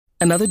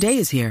Another day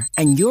is here,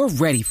 and you're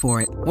ready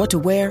for it. What to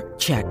wear?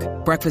 Check.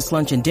 Breakfast,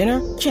 lunch, and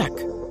dinner? Check.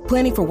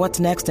 Planning for what's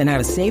next and how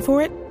to save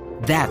for it?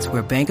 That's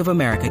where Bank of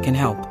America can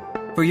help.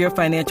 For your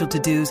financial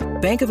to-dos,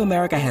 Bank of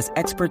America has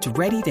experts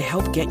ready to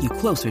help get you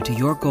closer to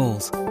your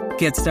goals.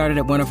 Get started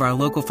at one of our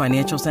local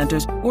financial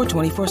centers or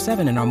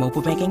 24/7 in our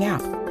mobile banking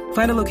app.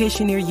 Find a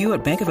location near you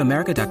at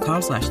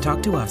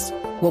bankofamerica.com/talktous.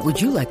 What would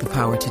you like the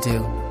power to do?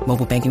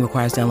 Mobile banking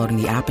requires downloading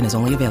the app and is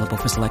only available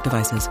for select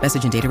devices.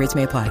 Message and data rates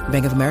may apply.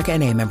 Bank of America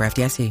N.A., member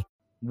FDIC.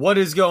 What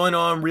is going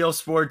on, Real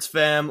Sports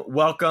fam?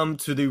 Welcome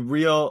to the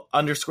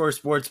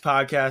Real_Sports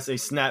podcast, a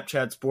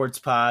Snapchat sports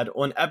pod.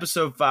 On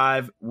episode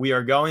 5, we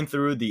are going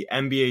through the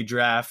NBA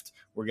draft.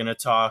 We're going to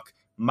talk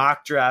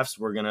mock drafts.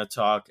 We're going to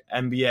talk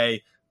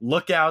NBA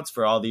lookouts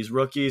for all these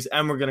rookies,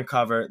 and we're going to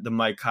cover the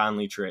Mike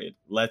Conley trade.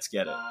 Let's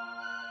get it.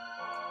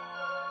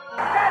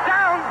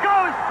 Down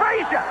goes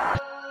Frazier.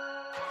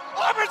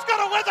 Auburn's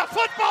going to win the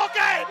football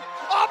game.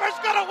 Auburn's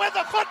going to win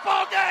the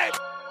football game.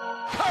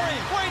 Curry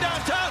way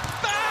downtown.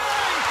 Bang!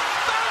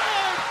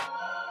 Bang!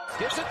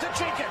 Gives it to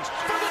Jenkins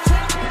for the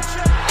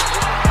championship.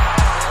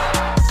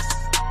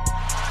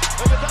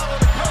 Iguodala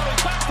to Curry.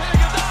 Back to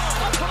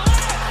Iguodala. Up to the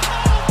layup.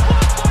 Oh,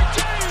 blocked by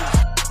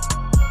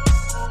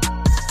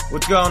James.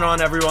 What's going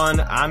on,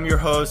 everyone? I'm your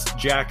host,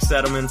 Jack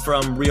Settleman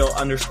from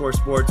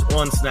Real_Sports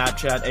on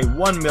Snapchat, a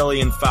 1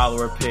 million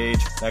follower page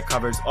that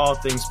covers all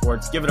things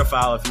sports. Give it a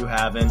follow if you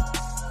haven't.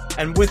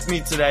 And with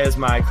me today is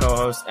my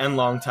co-host and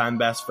longtime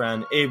best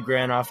friend, Abe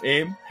Granoff.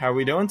 Abe, how are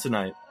we doing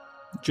tonight?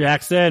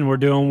 Jackson, we're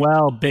doing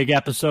well. Big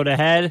episode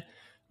ahead.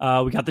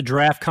 We got the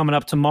draft coming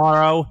up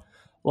tomorrow.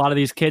 A lot of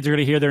these kids are going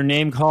to hear their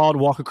name called,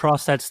 walk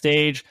across that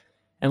stage,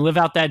 and live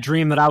out that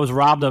dream that I was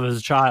robbed of as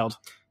a child.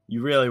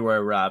 You really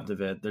were robbed of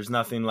it. There's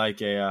nothing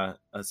like a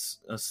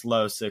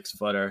slow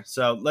 6-footer.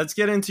 So let's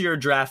get into your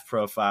draft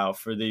profile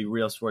for the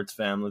Real Sports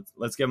fam.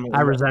 Let's give them.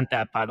 I resent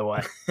that, by the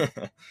way.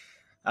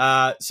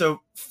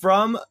 So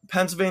from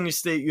Pennsylvania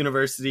State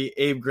University,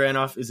 Abe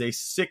Granoff is a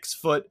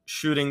 6-foot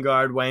shooting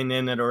guard weighing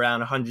in at around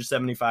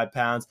 175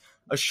 pounds,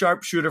 a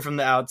sharp shooter from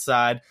the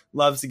outside,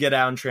 loves to get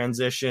out in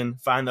transition,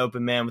 find the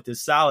open man with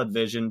his solid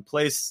vision,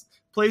 plays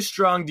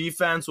strong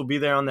defense, will be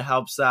there on the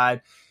help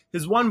side.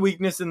 His one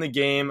weakness in the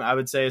game, I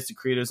would say, is to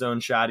create his own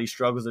shot. He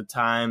struggles at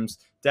times,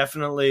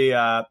 definitely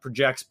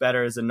projects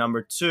better as a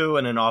number 2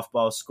 and an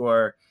off-ball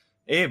scorer.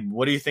 Abe,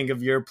 what do you think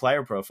of your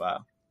player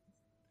profile?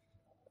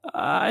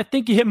 I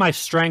think you hit my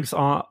strengths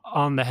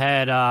on the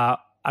head. I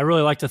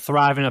really like to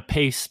thrive in a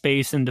pace,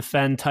 space, and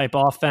defend type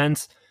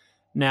offense.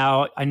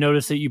 Now, I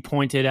noticed that you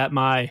pointed at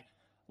my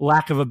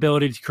lack of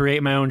ability to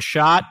create my own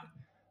shot.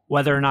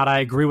 Whether or not I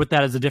agree with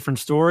that is a different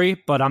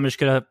story, but I'm just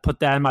going to put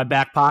that in my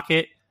back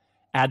pocket,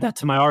 add that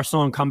to my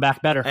arsenal, and come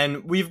back better.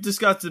 And we've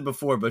discussed it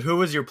before, but who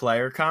was your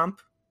player comp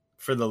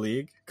for the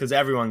league? Because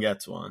everyone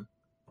gets one.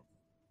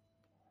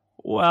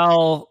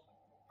 Well,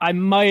 I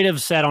might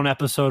have said on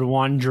episode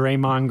 1,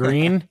 Draymond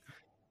Green,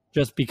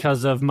 just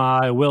because of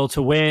my will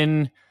to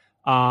win,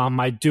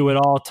 my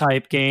do-it-all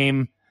type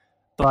game.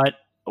 But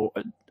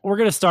we're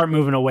going to start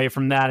moving away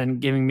from that and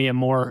giving me a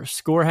more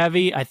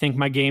score-heavy. I think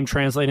my game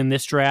translated in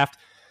this draft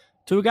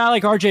to a guy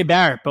like RJ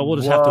Barrett, but we'll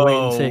just have to wait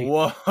and see.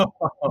 Whoa.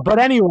 But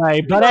anyway.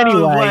 No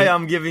way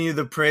I'm giving you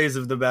the praise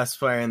of the best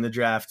player in the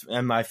draft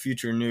and my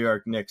future New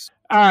York Knicks.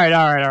 All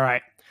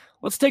right.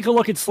 Let's take a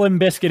look at Slim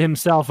Biscuit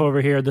himself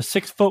over here, the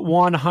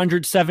 6'1",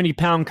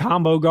 170-pound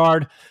combo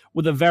guard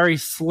with a very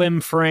slim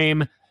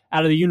frame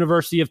out of the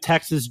University of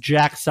Texas,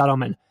 Jack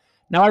Settleman.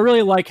 Now, I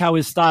really like how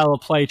his style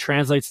of play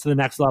translates to the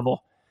next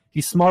level.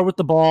 He's smart with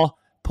the ball,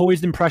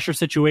 poised in pressure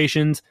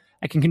situations,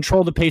 and can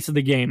control the pace of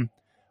the game.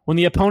 When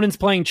the opponent's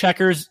playing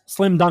checkers,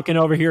 Slim Duncan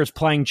over here is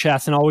playing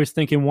chess and always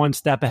thinking one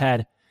step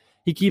ahead.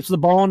 He keeps the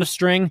ball on a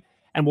string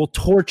and will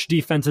torch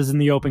defenses in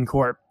the open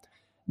court.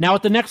 Now,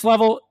 at the next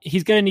level,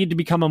 he's going to need to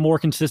become a more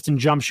consistent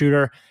jump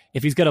shooter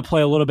if he's going to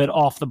play a little bit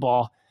off the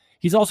ball.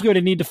 He's also going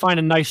to need to find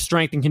a nice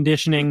strength and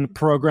conditioning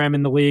program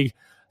in the league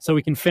so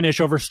he can finish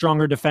over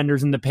stronger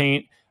defenders in the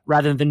paint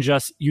rather than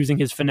just using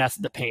his finesse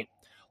at the paint.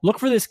 Look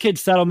for this kid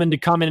Settleman to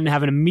come in and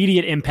have an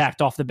immediate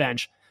impact off the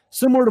bench,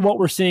 similar to what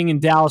we're seeing in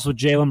Dallas with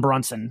Jalen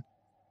Brunson.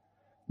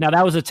 Now,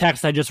 that was a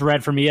text I just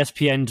read from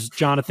ESPN's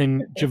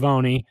Jonathan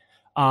Givony.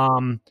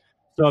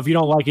 So if you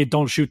don't like it,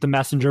 don't shoot the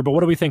messenger. But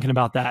what are we thinking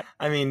about that?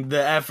 I mean,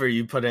 the effort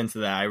you put into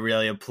that, I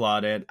really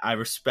applaud it. I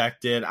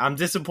respect it. I'm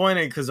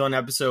disappointed because on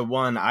episode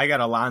 1, I got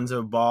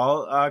Alonzo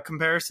Ball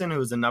comparison, who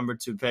was the number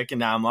 2 pick, and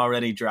now I'm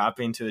already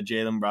dropping to a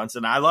Jalen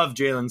Brunson. I love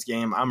Jalen's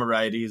game. I'm a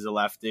righty. He's a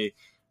lefty.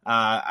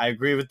 I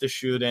agree with the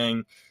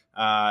shooting.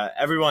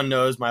 Everyone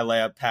knows my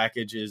layup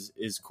package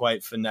is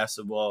quite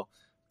finessable,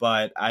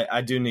 but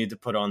I do need to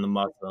put on the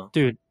muscle.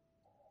 Dude,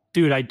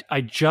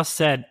 I just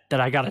said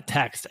that I got a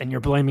text, and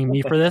you're blaming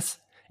me for this?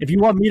 If you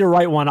want me to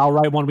write one, I'll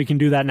write one. We can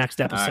do that next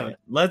episode. Right,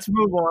 let's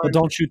move on. But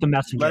don't shoot the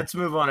messenger. Let's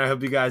move on. I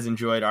hope you guys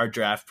enjoyed our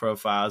draft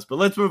profiles. But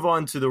let's move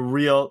on to the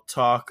real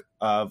talk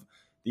of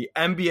the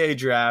NBA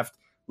draft.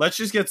 Let's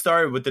just get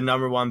started with the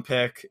number 1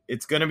 pick.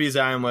 It's going to be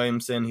Zion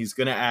Williamson. He's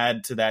going to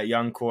add to that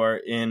young core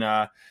in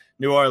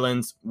New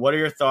Orleans. What are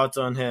your thoughts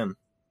on him?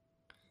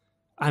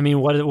 I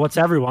mean, what's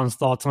everyone's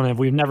thoughts on him?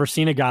 We've never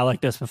seen a guy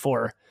like this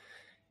before.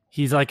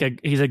 He's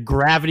a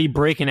gravity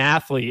breaking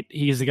athlete.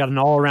 He's got an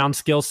all around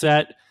skill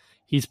set.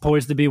 He's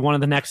poised to be one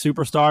of the next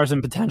superstars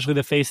and potentially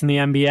the face in the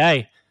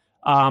NBA.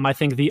 I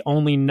think the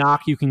only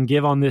knock you can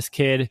give on this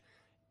kid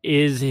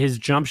is his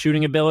jump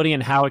shooting ability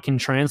and how it can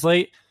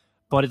translate.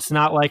 But it's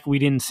not like we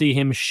didn't see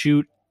him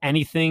shoot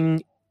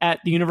anything at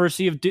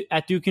the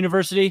at Duke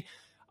University.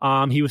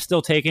 He was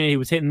still taking it. He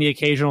was hitting the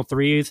occasional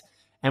threes.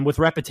 And with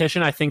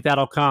repetition, I think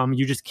that'll come.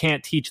 You just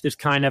can't teach this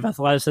kind of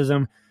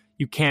athleticism.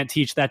 You can't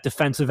teach that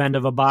defensive end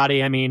of a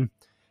body. I mean,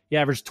 he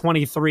averaged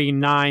 23,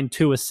 9,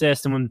 2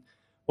 assists, and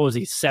what was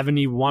he,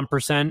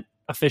 71%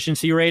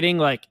 efficiency rating?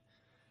 Like,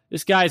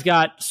 this guy's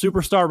got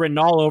superstar written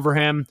all over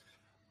him.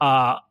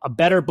 A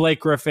better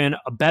Blake Griffin,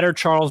 a better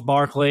Charles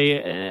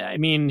Barkley. I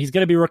mean, he's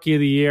going to be Rookie of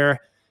the Year.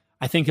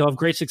 I think he'll have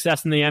great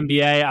success in the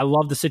NBA. I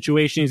love the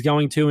situation he's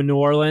going to in New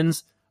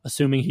Orleans,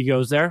 assuming he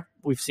goes there.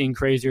 We've seen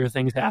crazier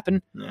things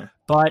happen. Yeah.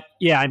 But,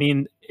 yeah, I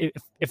mean,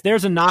 if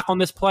there's a knock on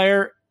this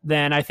player,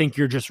 then I think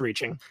you're just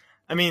reaching.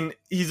 I mean,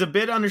 he's a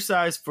bit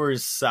undersized for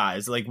his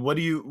size. Like, where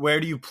do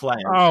you play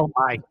him? Oh,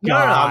 my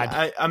God.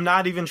 No, I'm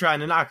not even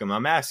trying to knock him.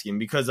 I'm asking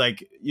because,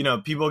 like, you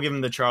know, people give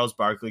him the Charles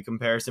Barkley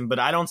comparison, but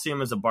I don't see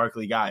him as a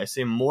Barkley guy. I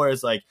see him more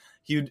as, like,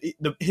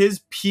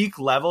 his peak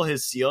level,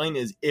 his ceiling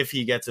is if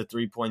he gets a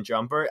 3-point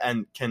jumper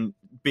and can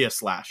be a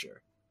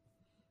slasher.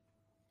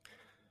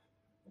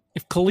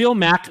 If Khalil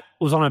Mack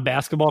was on a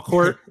basketball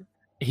court,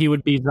 he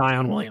would be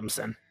Zion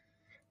Williamson.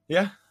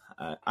 Yeah.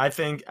 I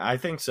think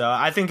so.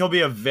 I think he'll be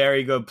a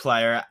very good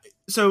player.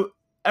 So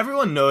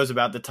everyone knows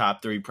about the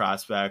top 3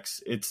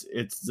 prospects. It's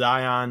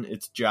Zion,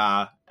 it's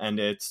Ja, and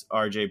it's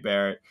RJ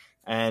Barrett.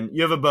 And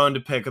you have a bone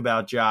to pick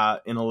about Ja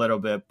in a little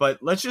bit. But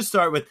let's just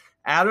start with,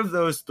 out of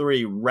those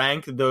 3,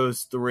 rank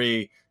those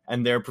 3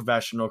 and their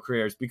professional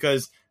careers.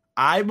 Because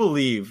I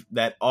believe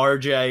that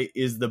RJ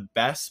is the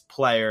best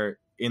player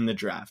in the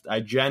draft. I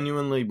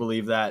genuinely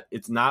believe that.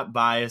 It's not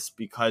biased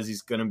because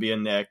he's going to be a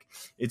Knick.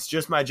 It's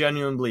just my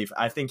genuine belief.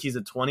 I think he's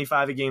a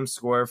 25-a-game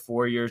scorer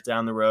 4 years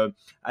down the road.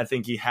 I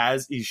think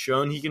he's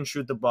shown he can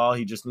shoot the ball.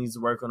 He just needs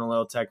to work on a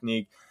little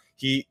technique.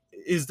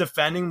 His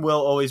defending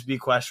will always be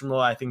questionable.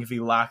 I think if he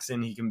locks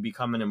in, he can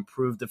become an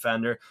improved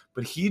defender.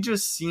 But he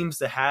just seems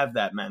to have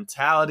that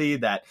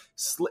mentality,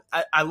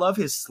 I love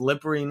his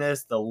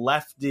slipperiness, the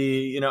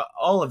lefty,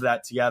 all of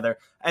that together.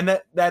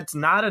 And that's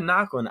not a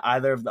knock on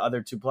either of the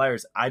other 2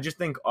 players. I just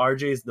think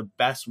RJ is the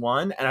best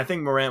one, and I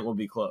think Morant will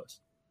be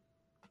close.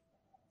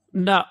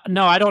 No,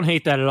 I don't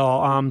hate that at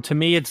all. To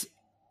me, it's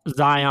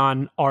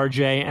Zion,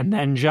 RJ, and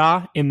then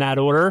Ja in that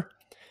order.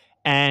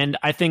 And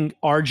I think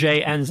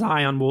RJ and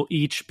Zion will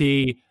each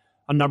be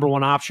a number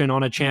 1 option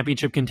on a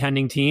championship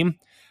contending team.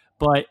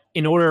 But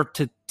in order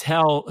to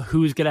tell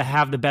who's going to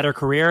have the better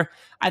career,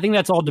 I think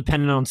that's all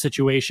dependent on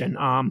situation.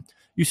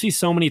 You see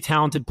so many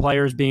talented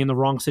players being in the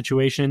wrong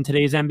situation in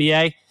today's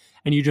NBA,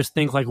 and you just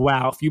think like,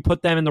 wow, if you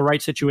put them in the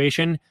right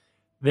situation,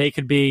 they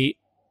could be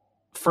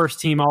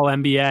first team All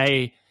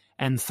NBA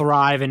and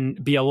thrive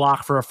and be a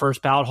lock for a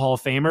first ballot Hall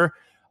of Famer.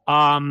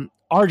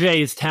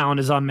 RJ's talent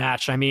is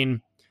unmatched. I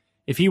mean,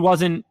 if he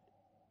wasn't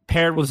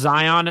paired with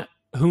Zion,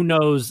 who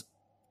knows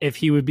if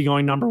he would be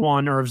going number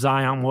 1 or if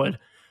Zion would.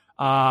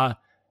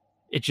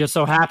 It just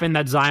so happened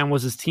that Zion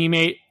was his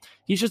teammate.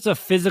 He's just a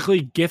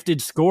physically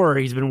gifted scorer.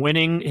 He's been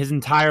winning his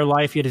entire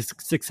life. He had a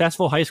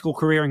successful high school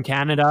career in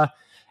Canada,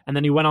 and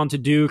then he went on to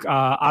Duke.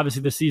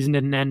 Obviously, the season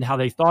didn't end how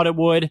they thought it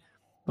would,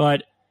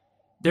 but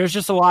there's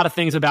just a lot of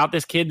things about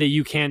this kid that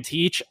you can't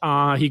teach.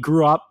 He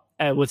grew up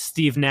with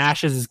Steve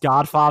Nash as his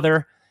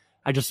godfather.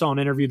 I just saw an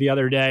interview the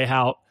other day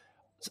how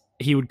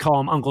he would call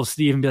him Uncle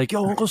Steve and be like,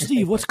 yo, Uncle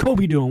Steve, what's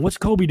Kobe doing? What's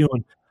Kobe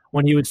doing?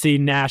 When he would see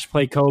Nash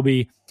play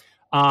Kobe.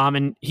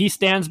 And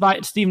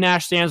Steve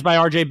Nash stands by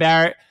RJ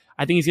Barrett.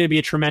 I think he's going to be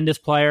a tremendous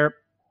player.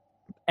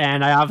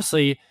 And I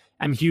obviously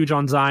am huge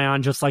on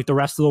Zion, just like the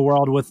rest of the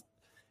world with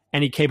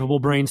any capable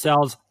brain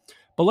cells.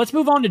 But let's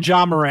move on to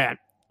Ja Morant.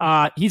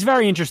 He's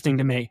very interesting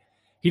to me.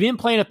 He didn't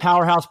play in a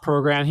powerhouse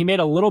program. He made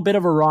a little bit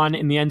of a run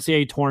in the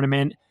NCAA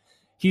tournament.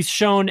 He's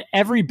shown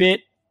every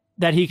bit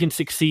that he can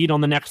succeed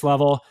on the next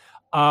level.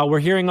 We're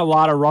hearing a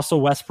lot of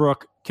Russell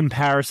Westbrook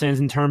comparisons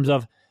in terms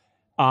of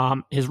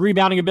his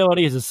rebounding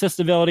ability, his assist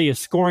ability, his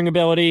scoring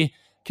ability,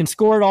 can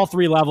score at all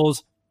 3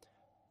 levels.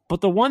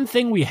 But the one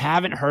thing we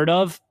haven't heard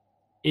of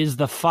is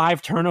the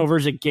 5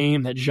 turnovers a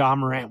game that Ja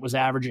Morant was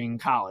averaging in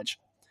college.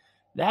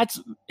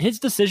 That's his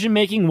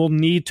decision-making will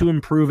need to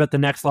improve at the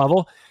next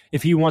level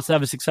if he wants to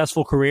have a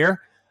successful career.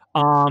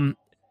 We're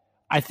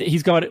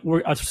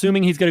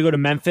assuming he's going to go to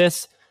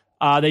Memphis.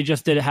 They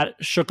just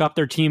shook up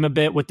their team a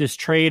bit with this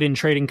trade and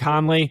trading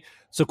Conley.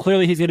 So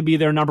clearly he's going to be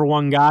their number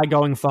 1 guy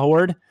going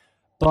forward.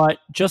 But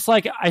just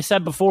like I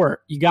said before,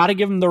 you got to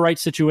give him the right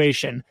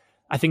situation.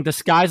 I think the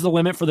sky's the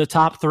limit for the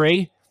top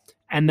 3.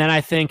 And then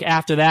I think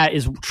after that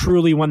is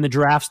truly when the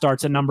draft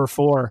starts at number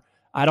 4.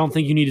 I don't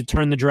think you need to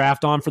turn the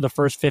draft on for the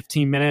first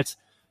 15 minutes.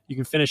 You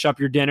can finish up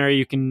your dinner,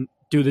 you can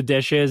do the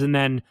dishes, and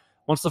then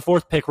once the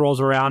fourth pick rolls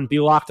around, be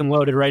locked and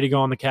loaded, ready to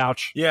go on the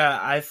couch. Yeah,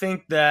 I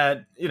think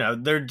that,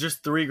 they're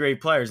just three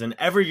great players. And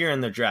every year in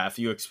the draft,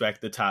 you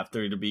expect the top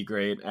three to be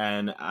great.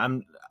 And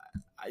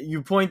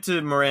you point to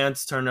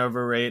Morant's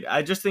turnover rate.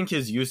 I just think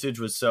his usage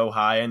was so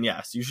high. And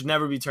yes, you should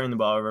never be turning the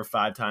ball over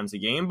 5 times a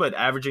game, but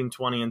averaging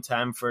 20 and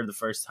 10 for the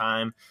first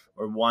time,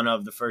 or one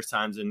of the first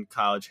times in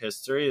college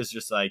history, is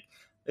just like,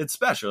 it's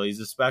special.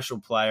 He's a special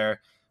player.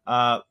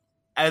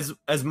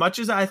 As much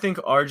as I think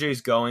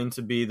RJ's going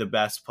to be the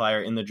best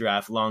player in the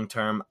draft long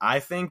term, I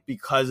think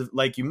because of,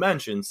 like you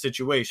mentioned,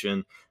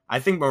 situation, I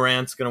think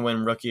Morant's going to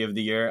win Rookie of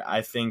the Year.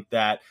 I think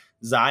that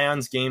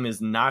Zion's game is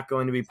not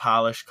going to be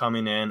polished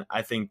coming in.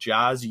 I think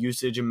Ja's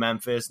usage in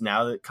Memphis,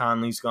 now that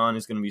Conley's gone,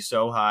 is going to be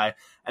so high.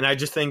 And I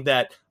just think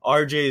that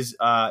RJ's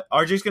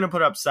going to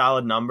put up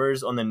solid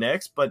numbers on the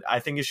Knicks, but I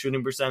think his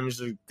shooting percentages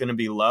are going to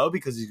be low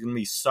because he's going to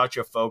be such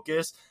a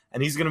focus,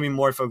 and he's going to be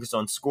more focused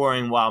on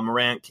scoring, while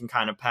Morant can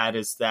kind of pad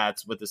his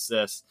stats with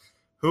assists.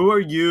 Who are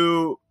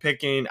you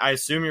picking? I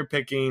assume you're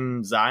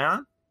picking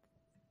Zion?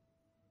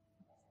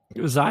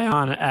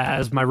 Zion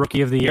as my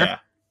Rookie of the Year? Yeah.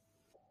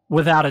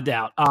 Without a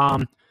doubt.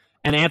 And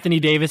Anthony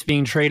Davis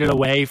being traded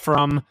away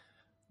from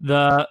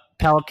the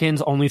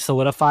Pelicans only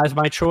solidifies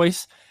my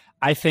choice.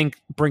 I think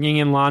bringing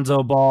in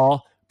Lonzo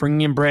Ball,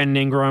 bringing in Brandon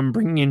Ingram,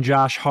 bringing in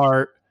Josh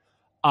Hart,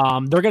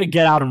 they're going to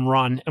get out and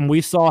run. And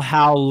we saw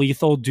how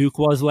lethal Duke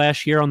was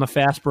last year on the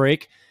fast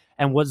break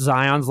and what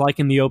Zion's like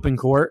in the open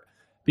court,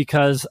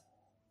 because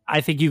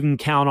I think you can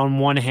count on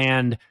one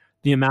hand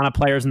the amount of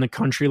players in the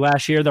country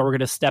last year that were going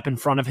to step in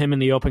front of him in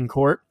the open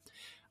court.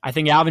 I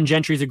think Alvin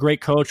Gentry is a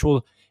great coach.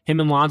 Him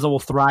and Lonzo will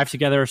thrive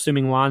together,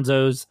 assuming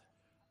Lonzo's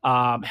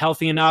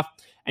healthy enough.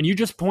 And you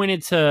just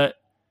pointed to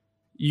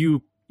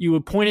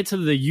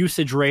the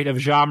usage rate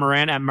of Ja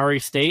Morant at Murray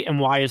State and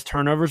why his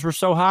turnovers were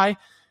so high.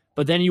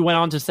 But then you went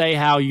on to say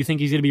how you think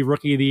he's going to be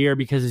Rookie of the Year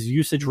because his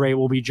usage rate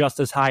will be just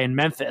as high in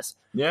Memphis.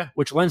 Yeah.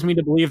 Which lends me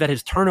to believe that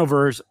his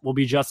turnovers will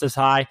be just as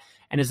high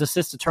and his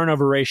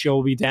assist-to-turnover ratio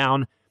will be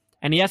down.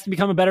 And he has to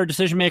become a better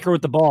decision-maker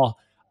with the ball.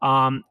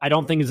 I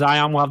don't think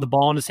Zion will have the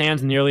ball in his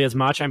hands nearly as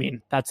much. I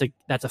mean, that's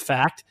a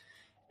fact.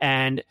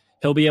 And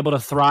he'll be able to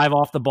thrive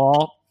off the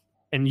ball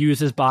and use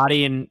his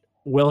body and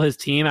will his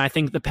team. And I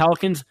think the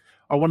Pelicans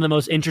are one of the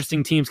most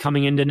interesting teams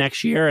coming into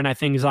next year, and I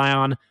think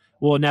Zion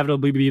will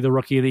inevitably be the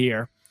Rookie of the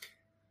Year.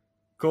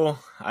 Cool.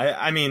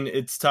 I mean,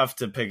 it's tough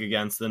to pick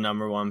against the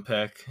number one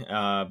pick,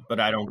 but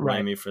I don't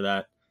blame you for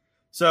that.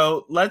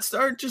 So let's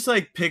start just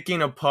like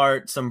picking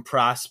apart some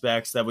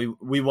prospects that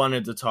we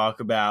wanted to talk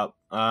about.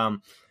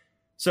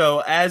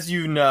 So as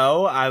you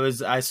know,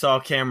 I saw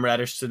Cam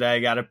Reddish today. I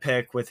got a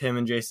pick with him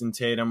and Jason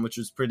Tatum, which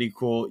was pretty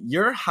cool.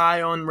 You're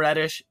high on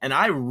Reddish, and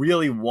I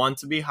really want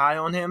to be high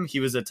on him.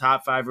 He was a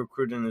top 5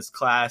 recruit in his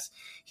class.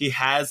 He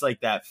has like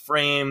that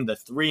frame, the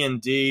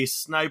 3-and-D,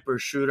 sniper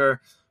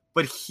shooter,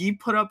 but he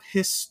put up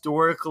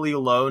historically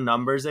low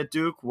numbers at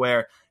Duke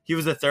where he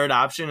was a third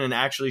option and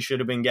actually should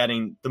have been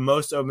getting the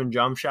most open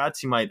jump shots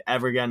he might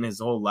ever get in his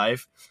whole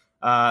life.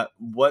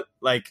 What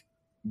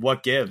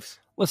gives?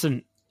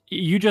 Listen,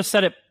 you just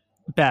said it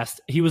best.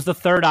 He was the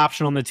third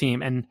option on the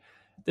team. And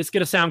this is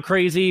going to sound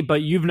crazy,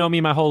 but you've known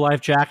me my whole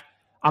life, Jack.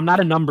 I'm not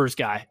a numbers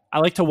guy. I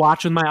like to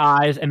watch with my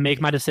eyes and make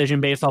my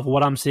decision based off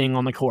what I'm seeing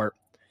on the court.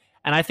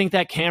 And I think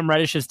that Cam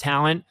Reddish's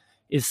talent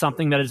is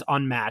something that is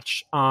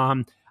unmatched.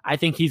 I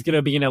think he's going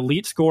to be an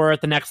elite scorer at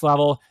the next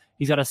level.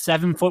 He's got a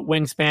 7-foot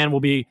wingspan, will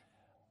be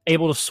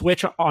able to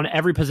switch on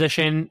every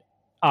position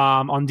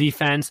on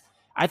defense.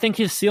 I think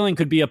his ceiling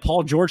could be a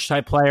Paul George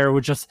type player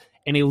with just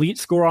an elite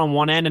scorer on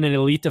one end and an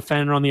elite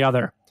defender on the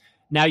other.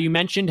 Now, you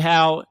mentioned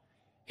how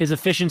his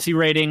efficiency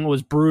rating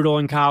was brutal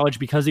in college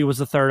because he was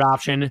the third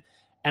option.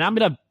 And I'm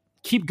going to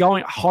keep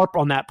going, harp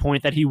on that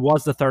point that he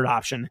was the third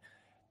option.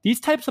 These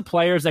types of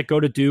players that go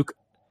to Duke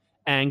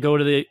and go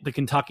to the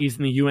Kentuckys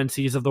and the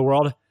UNCs of the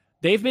world,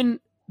 they've been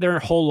their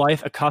whole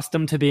life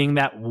accustomed to being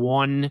that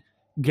one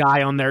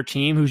guy on their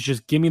team who's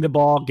just give me the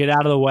ball, get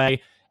out of the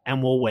way,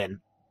 and we'll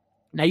win.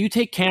 Now you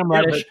take Cam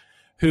Reddish,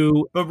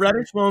 but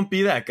Reddish won't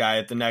be that guy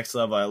at the next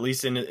level, at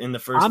least in the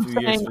first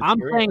few years. I'm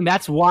saying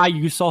that's why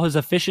you saw his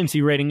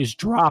efficiency ratings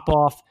drop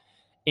off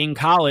in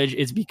college,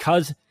 is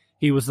because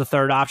he was the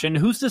third option.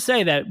 Who's to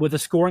say that with a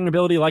scoring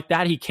ability like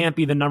that, he can't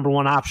be the number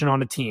one option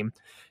on a team?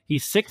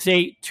 He's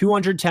 6'8",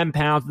 210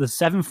 pounds, with a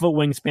 7-foot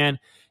wingspan.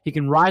 He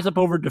can rise up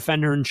over a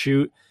defender and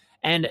shoot.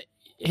 And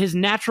his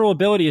natural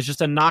ability is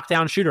just a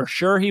knockdown shooter.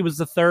 Sure, he was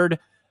the third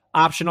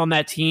option on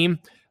that team,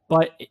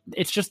 but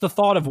it's just the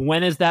thought of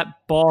when is that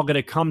ball going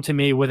to come to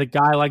me with a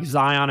guy like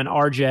Zion and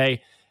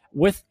RJ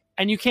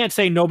and you can't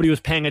say nobody was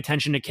paying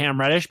attention to Cam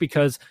Reddish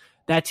because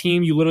that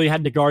team, you literally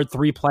had to guard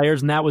 3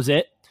 players and that was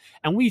it.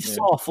 And we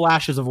saw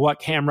flashes of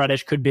what Cam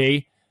Reddish could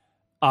be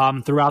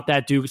throughout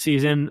that Duke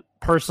season.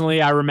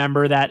 Personally, I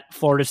remember that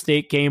Florida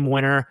State game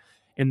winner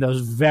in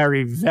those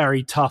very,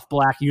 very tough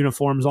black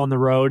uniforms on the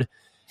road.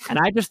 And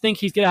I just think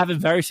he's going to have a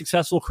very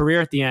successful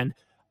career at the end.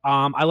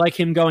 I like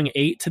him going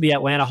 8 to the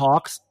Atlanta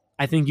Hawks.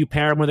 I think you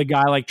pair him with a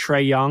guy like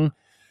Trae Young,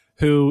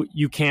 who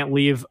you can't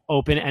leave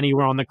open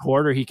anywhere on the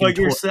court, or he can.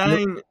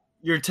 But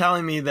you're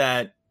telling me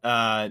that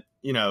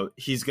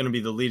he's going to be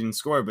the leading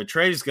scorer, but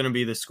Trey's going to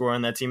be the scorer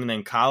on that team, and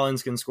then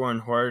Collins can score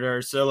and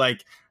Hoarder. So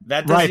like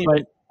that doesn't.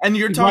 Right, and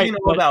you're talking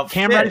about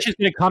Cam Reddish is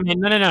going to come in.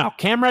 No.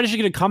 Cam Reddish is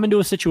going to come into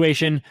a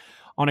situation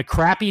on a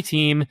crappy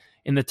team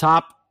in the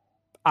top,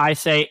 I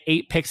say,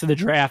 8 picks of the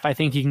draft. I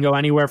think he can go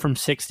anywhere from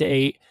 6 to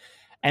 8.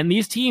 And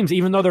these teams,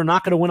 even though they're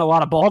not going to win a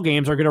lot of ball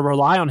games, are going to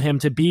rely on him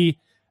to be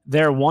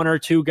their 1 or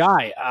 2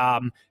 guy.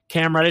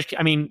 Cam Reddish,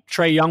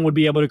 Trey Young would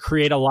be able to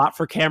create a lot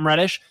for Cam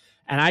Reddish.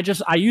 And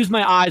I use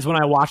my eyes when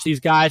I watch these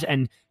guys,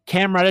 and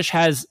Cam Reddish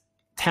has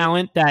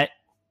talent that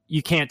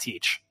you can't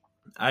teach.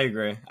 I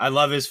agree. I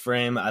love his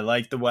frame. I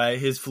like the way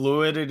his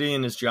fluidity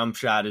and his jump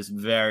shot is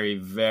very,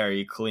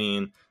 very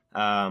clean.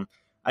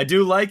 I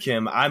do like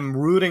him. I'm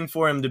rooting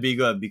for him to be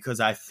good because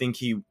I think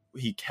he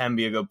can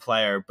be a good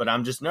player, but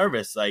I'm just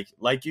nervous.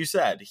 Like you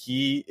said,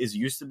 he is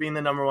used to being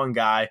the number 1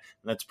 guy.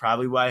 And that's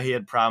probably why he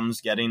had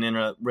problems getting in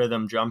a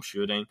rhythm jump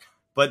shooting.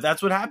 But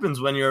that's what happens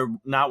when you're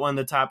not one of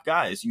the top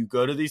guys. You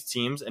go to these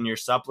teams and you're a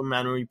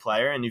supplementary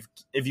player, and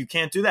if you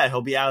can't do that,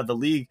 he'll be out of the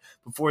league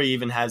before he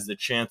even has the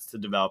chance to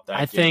develop that.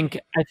 I think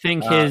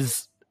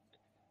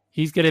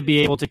he's going to be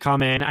able to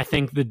come in. I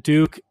think the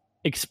Duke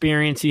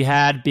experience he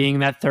had being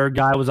that 3rd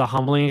guy was a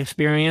humbling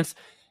experience.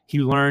 He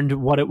learned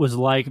what it was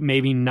like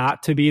maybe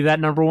not to be that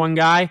number 1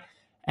 guy.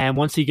 And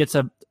once he gets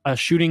a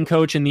shooting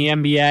coach in the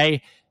NBA,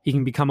 he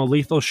can become a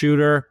lethal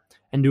shooter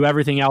and do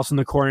everything else in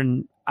the court.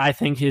 And I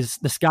think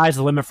the sky's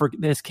the limit for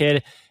this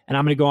kid. And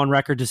I'm going to go on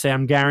record to say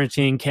I'm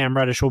guaranteeing Cam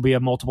Reddish will be a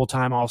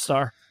multiple-time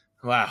All-Star.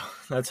 Wow,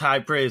 that's high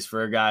praise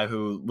for a guy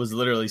who was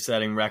literally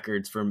setting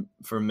records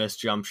for missed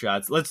jump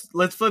shots. Let's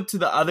flip to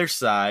the other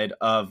side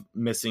of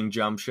missing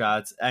jump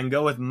shots and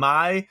go with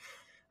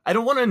I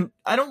don't want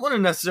to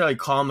necessarily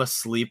call him a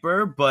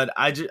sleeper, but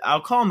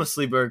I'll call him a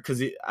sleeper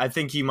because I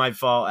think he might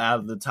fall out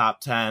of the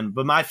top 10.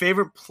 But my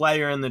favorite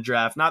player in the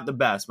draft, not the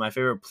best, my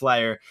favorite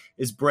player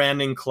is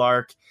Brandon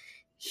Clark.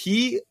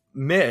 He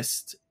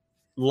missed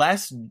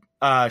less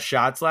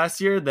shots last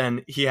year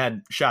than he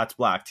had shots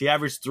blocked. He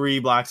averaged 3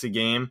 blocks a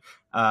game.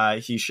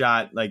 He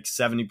shot like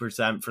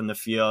 70% from the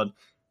field.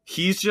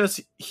 He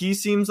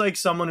seems like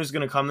someone who's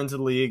going to come into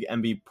the league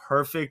and be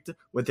perfect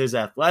with his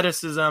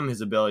athleticism,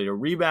 his ability to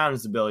rebound,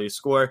 his ability to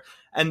score.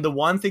 And the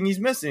one thing he's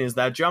missing is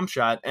that jump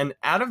shot. And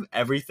out of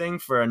everything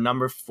for a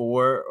number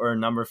 4 or a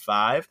number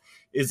 5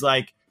 is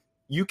like,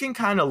 you can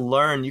kind of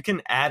learn, you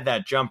can add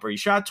that jumper. He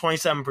shot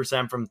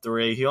 27% from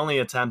 3. He only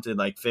attempted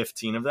like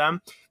 15 of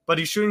them, but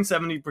he's shooting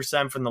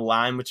 70% from the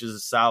line, which is a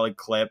solid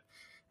clip.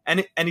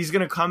 And he's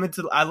going to come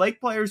into – I like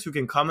players who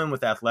can come in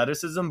with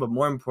athleticism, but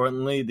more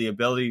importantly, the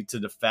ability to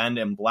defend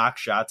and block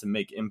shots and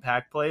make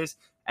impact plays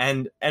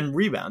and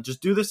rebound.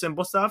 Just do the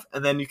simple stuff,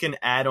 and then you can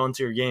add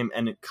onto your game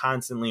and it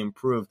constantly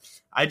improve.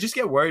 I just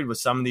get worried with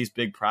some of these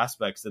big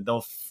prospects that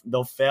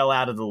they'll fail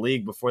out of the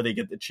league before they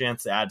get the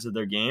chance to add to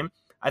their game.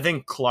 I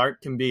think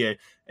Clark can be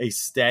a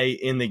stay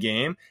in the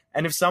game.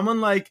 And if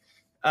someone like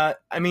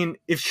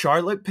if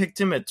Charlotte picked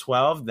him at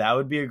 12, that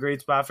would be a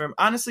great spot for him.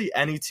 Honestly,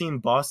 any team,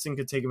 Boston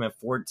could take him at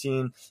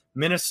 14.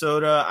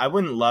 Minnesota, I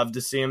wouldn't love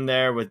to see him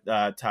there with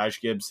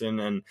Taj Gibson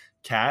and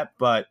Cat,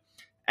 but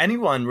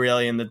anyone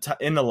really in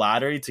the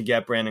lottery to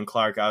get Brandon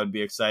Clark, I would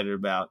be excited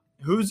about.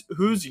 Who's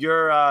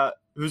your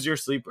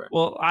sleeper?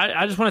 Well,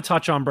 I just want to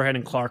touch on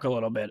Brandon Clark a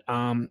little bit.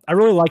 I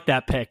really like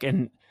that pick,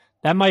 and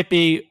that might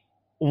be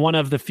one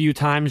of the few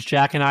times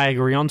Jack and I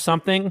agree on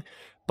something,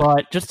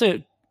 but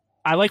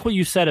I like what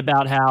you said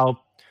about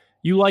how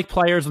you like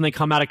players when they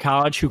come out of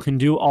college who can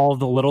do all of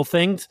the little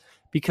things,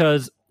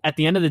 because at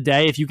the end of the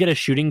day, if you get a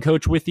shooting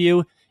coach with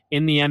you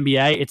in the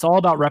NBA, it's all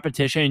about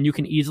repetition, and you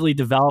can easily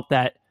develop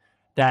that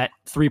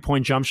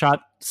 3-point jump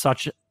shot,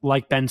 such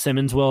like Ben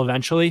Simmons will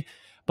eventually.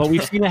 But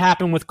we've seen it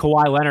happen with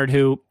Kawhi Leonard,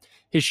 who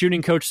his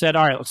shooting coach said,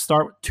 all right, let's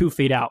start 2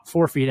 feet out,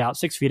 4 feet out,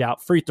 6 feet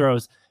out, free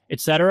throws,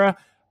 etc.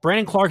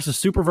 Brandon Clark's a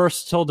super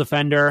versatile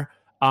defender.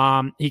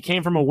 He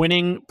came from a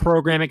winning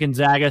program at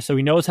Gonzaga, so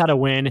he knows how to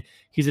win.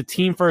 He's a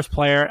team-first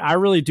player. I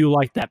really do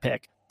like that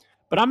pick.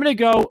 But I'm going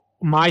to go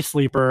my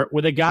sleeper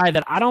with a guy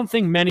that I don't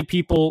think many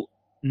people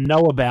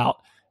know about,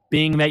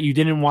 being that you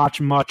didn't watch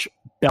much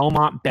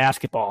Belmont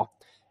basketball,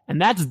 and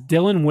that's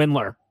Dylan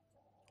Windler.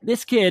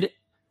 This kid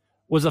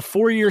was a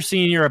 4-year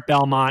senior at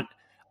Belmont.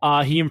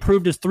 He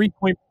improved his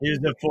 3-point... He was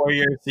a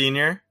 4-year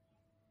senior?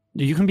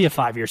 You can be a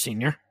 5-year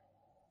senior.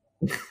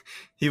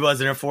 He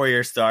wasn't a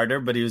 4-year starter,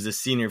 but he was a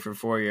senior for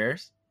 4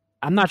 years.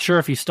 I'm not sure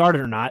if he started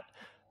or not,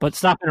 but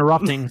stop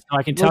interrupting so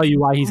I can tell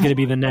you why he's going to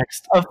be the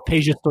next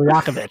Peja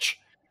Stojakovic.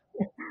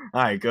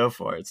 All right, go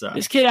for it. Sorry.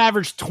 This kid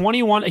averaged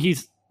 21.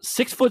 He's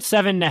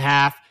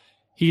 6'7.5".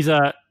 He's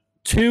a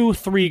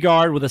 2-3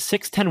 guard with a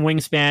 6'10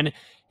 wingspan.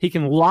 He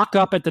can lock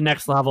up at the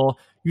next level.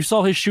 You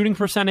saw his shooting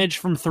percentage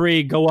from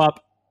 3 go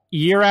up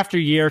year after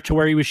year to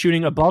where he was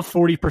shooting above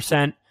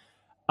 40%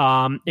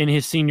 in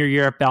his senior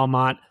year at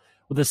Belmont,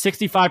 with a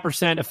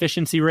 65%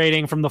 efficiency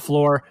rating from the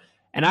floor.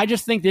 And I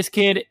just think this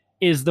kid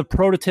is the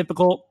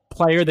prototypical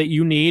player that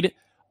you need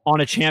on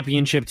a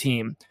championship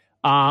team.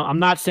 I'm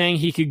not saying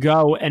he could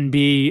go and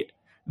be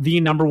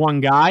the number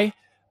 1 guy,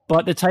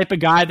 but the type of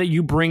guy that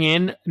you bring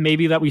in,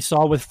 maybe that we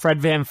saw with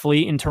Fred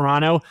VanVleet in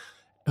Toronto,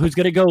 who's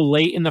going to go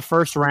late in the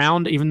first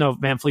round, even though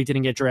VanVleet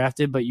didn't get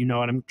drafted, but you know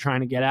what I'm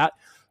trying to get at,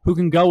 who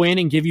can go in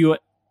and give you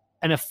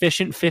an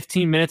efficient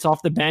 15 minutes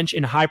off the bench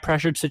in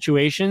high-pressured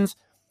situations.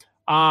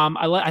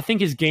 I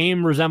think his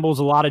game resembles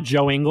a lot of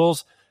Joe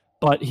Ingles,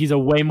 but he's a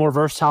way more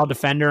versatile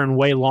defender and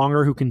way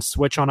longer who can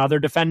switch on other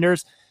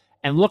defenders.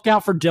 And look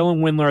out for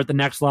Dylan Windler at the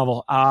next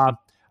level.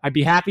 I'd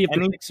be happy if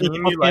any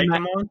team you like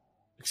him on.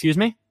 Excuse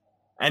me?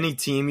 Any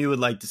team you would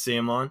like to see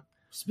him on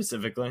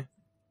specifically?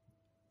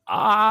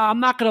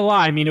 I'm not going to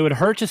lie. I mean, it would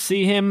hurt to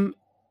see him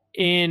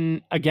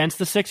in against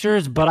the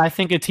Sixers, but I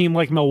think a team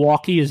like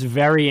Milwaukee is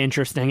very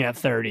interesting at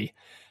 30.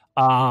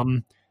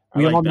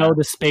 We all know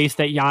the space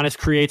that Giannis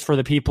creates for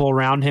the people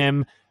around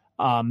him.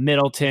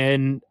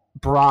 Middleton,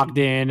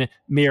 Brogdon,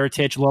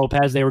 Mirotic,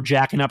 Lopez, they were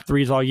jacking up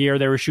threes all year.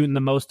 They were shooting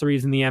the most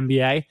threes in the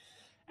NBA.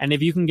 And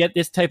if you can get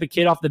this type of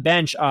kid off the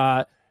bench,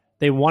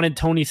 they wanted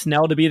Tony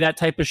Snell to be that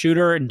type of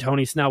shooter, and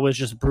Tony Snell was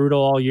just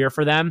brutal all year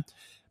for them.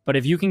 But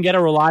if you can get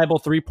a reliable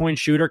three-point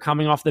shooter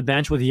coming off the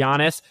bench with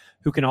Giannis,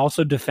 who can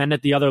also defend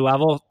at the other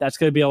level, that's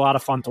going to be a lot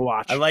of fun to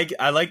watch. I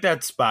like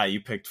that spot you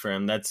picked for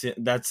him.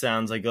 That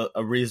sounds like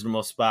a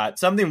reasonable spot.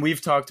 Something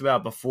we've talked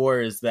about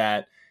before is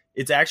that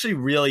it's actually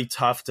really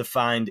tough to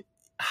find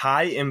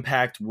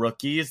high-impact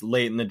rookies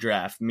late in the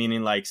draft,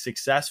 meaning like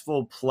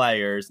successful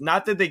players.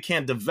 Not that they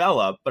can't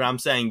develop, but I'm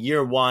saying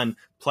year one,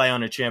 play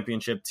on a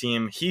championship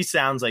team. He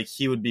sounds like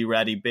he would be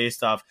ready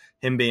based off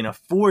him being a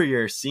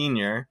 4-year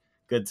senior.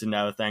 Good to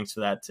know. Thanks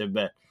for that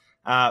tidbit.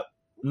 Now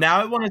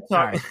I want to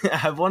talk.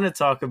 I want to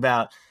talk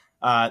about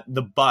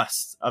the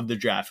bust of the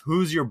draft.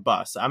 Who's your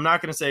bust? I'm not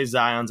going to say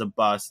Zion's a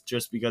bust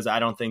just because I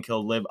don't think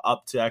he'll live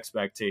up to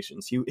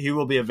expectations. He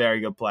will be a very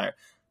good player.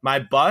 My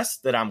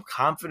bust that I'm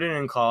confident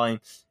in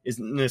calling is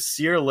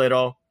Nasir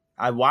Little.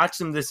 I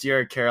watched him this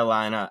year at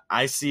Carolina.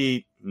 I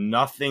see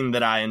nothing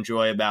that I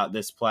enjoy about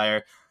this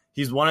player.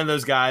 He's one of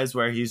those guys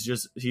where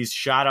he's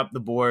shot up the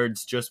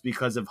boards just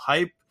because of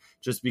hype,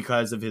 just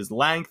because of his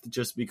length,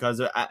 just because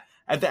of,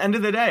 at the end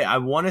of the day, I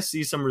want to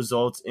see some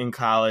results in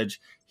college.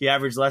 He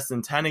averaged less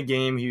than 10 a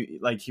game.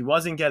 He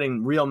wasn't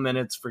getting real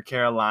minutes for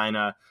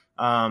Carolina.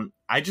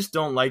 I just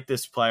don't like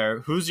this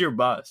player. Who's your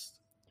bust?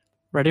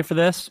 Ready for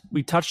this?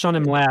 We touched on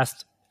him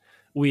last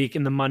week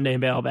in the Monday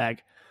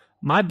mailbag.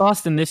 My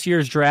bust in this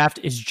year's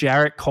draft is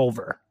Jarrett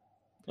Culver.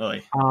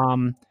 Really?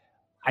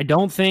 I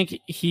don't think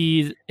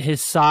his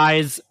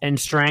size and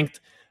strength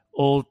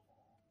will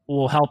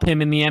help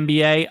him in the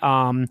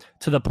NBA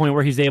to the point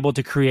where he's able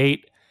to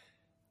create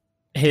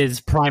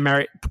his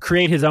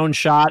own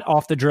shot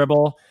off the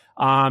dribble.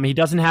 He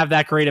doesn't have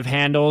that great of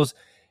handles.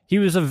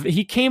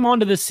 He came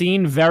onto the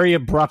scene very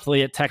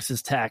abruptly at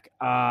Texas Tech.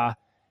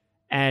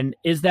 And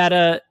is that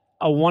a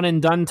one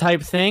and done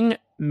type thing?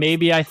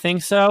 Maybe, I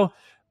think so.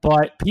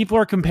 But people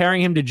are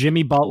comparing him to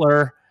Jimmy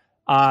Butler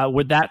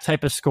with that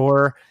type of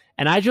scorer.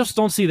 And I just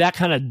don't see that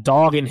kind of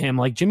dog in him.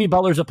 Like, Jimmy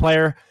Butler's a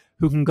player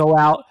who can go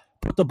out,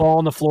 put the ball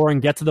on the floor,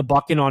 and get to the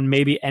bucket on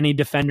maybe any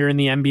defender in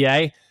the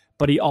NBA.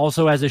 But he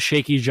also has a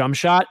shaky jump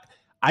shot.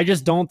 I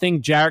just don't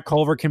think Jarrett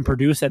Culver can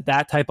produce at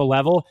that type of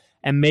level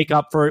and make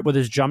up for it with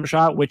his jump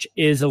shot, which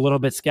is a little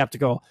bit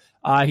skeptical.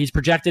 He's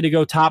projected to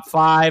go top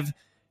 5,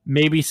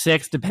 maybe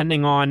 6,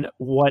 depending on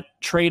what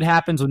trade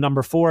happens with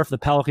number 4 if the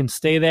Pelicans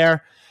stay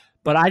there.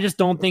 But I just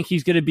don't think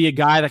he's going to be a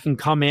guy that can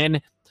come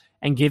in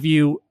and give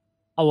you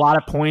a lot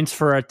of points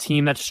for a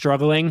team that's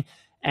struggling,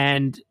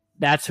 and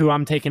that's who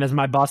I'm taking as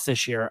my bust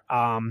this year.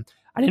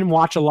 I didn't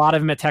watch a lot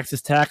of him at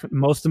Texas Tech.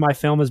 Most of my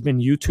film has been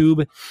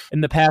YouTube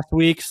in the past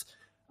weeks.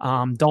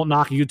 Don't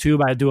knock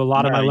YouTube. I do a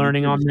lot of my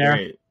learning on there.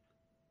 Great.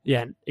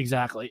 Yeah,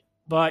 exactly.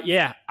 But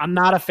yeah, I'm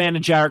not a fan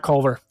of Jarrett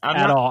Culver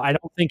at all. I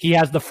don't think he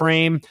has the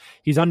frame.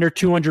 He's under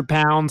 200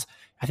 pounds.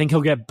 I think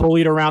he'll get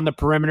bullied around the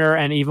perimeter,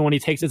 and even when he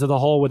takes it to the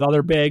hole with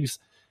other bigs.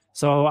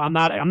 So I'm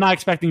not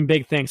expecting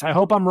big things. I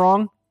hope I'm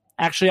wrong.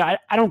 Actually, I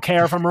don't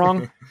care if I'm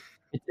wrong.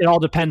 It all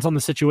depends on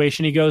the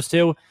situation he goes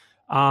to.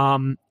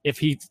 If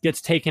he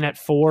gets taken at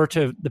 4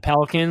 to the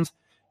Pelicans,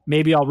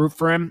 maybe I'll root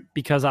for him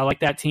because I like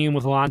that team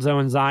with Lonzo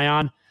and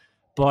Zion.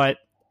 But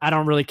I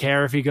don't really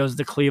care if he goes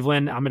to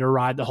Cleveland. I'm going to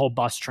ride the whole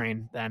bus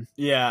train then.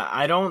 Yeah,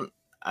 I don't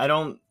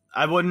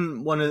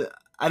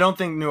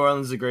think New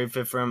Orleans is a great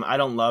fit for him. I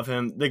don't love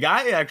him. The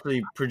guy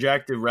actually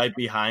projected right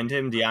behind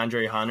him,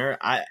 DeAndre Hunter,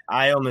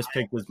 I almost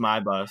picked as my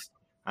bust.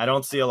 I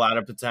don't see a lot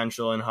of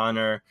potential in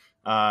Hunter.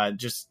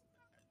 Just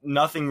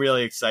nothing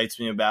really excites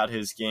me about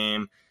his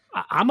game.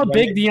 I'm a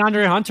big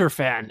DeAndre Hunter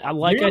fan.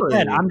 Like really? I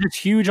said, I'm just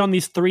huge on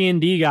these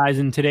 3-and-D guys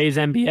in today's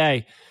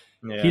NBA.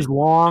 Yeah. He's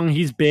long,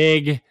 he's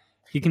big,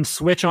 he can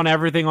switch on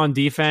everything on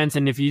defense,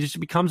 and if he just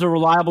becomes a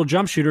reliable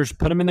jump shooter, just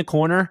put him in the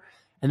corner,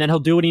 and then he'll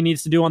do what he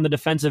needs to do on the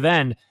defensive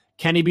end.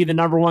 Can he be the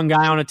number 1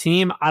 guy on a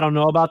team? I don't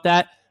know about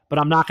that, but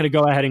I'm not going to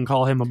go ahead and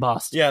call him a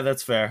bust. Yeah,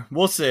 that's fair.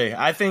 We'll see.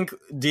 I think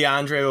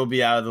DeAndre will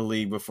be out of the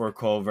league before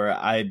Culver.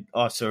 I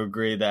also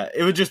agree that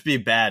it would just be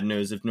bad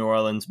news if New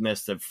Orleans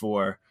missed at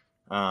 4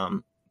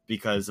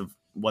 because of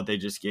what they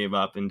just gave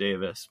up in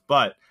Davis.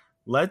 But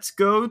Let's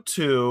go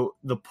to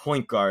the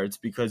point guards,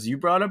 because you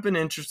brought up an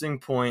interesting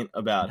point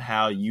about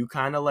how you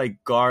kind of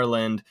like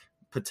Garland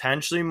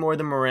potentially more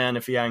than Morant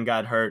if he hadn't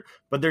got hurt.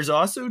 But there's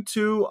also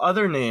two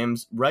other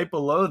names right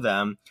below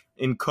them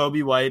in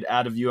Coby White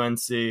out of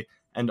UNC,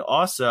 and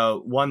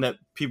also one that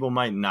people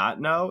might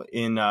not know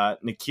in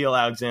Nickeil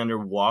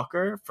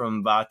Alexander-Walker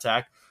from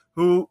Vatek,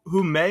 who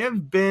may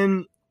have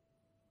been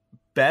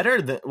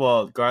better than,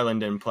 well,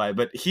 Garland didn't play,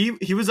 but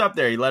he was up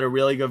there. He led a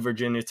really good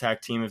Virginia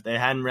Tech team. If they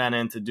hadn't ran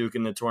into Duke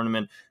in the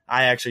tournament,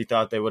 I actually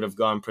thought they would have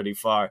gone pretty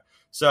far.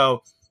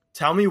 So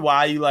tell me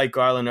why you like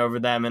Garland over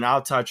them, and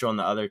I'll touch on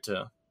the other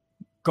two.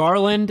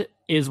 Garland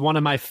is one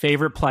of my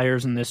favorite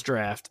players in this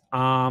draft.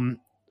 A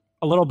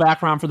little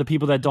background for the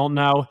people that don't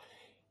know.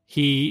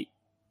 He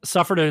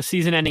suffered a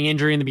season-ending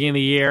injury in the beginning of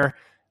the year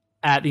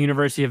at the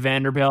University of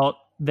Vanderbilt.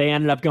 They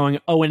ended up going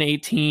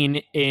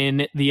 0-18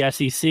 in the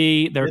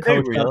SEC. Their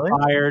coach got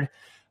fired.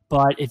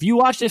 But if you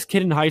watch this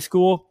kid in high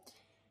school,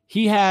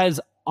 he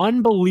has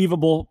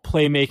unbelievable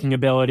playmaking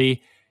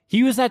ability.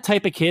 He was that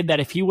type of kid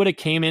that if he would have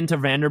came into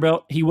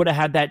Vanderbilt, he would have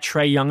had that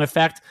Trae Young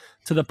effect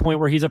to the point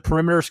where he's a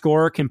perimeter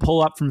scorer, can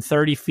pull up from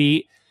 30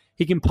 feet.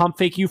 He can pump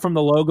fake you from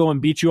the logo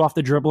and beat you off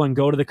the dribble and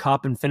go to the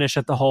cup and finish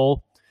at the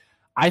hole.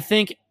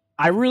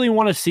 I really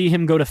want to see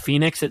him go to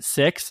Phoenix at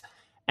 6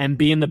 and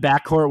be in the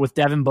backcourt with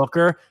Devin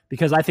Booker,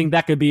 because I think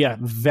that could be a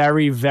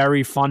very,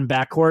 very fun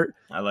backcourt.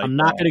 I'm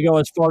not going to go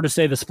as far to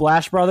say the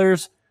Splash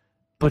Brothers,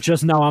 but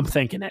just know I'm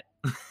thinking it.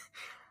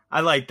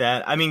 I like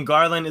that. I mean,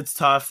 Garland, it's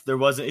tough.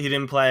 He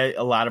didn't play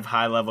a lot of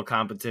high level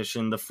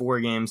competition. The 4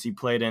 games he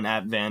played in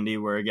at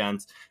Vandy were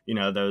against,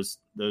 those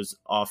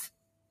off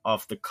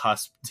the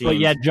cusp teams. But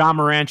yeah, John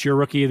Morant, your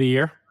rookie of the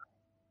year.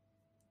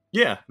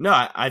 Yeah, no,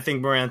 I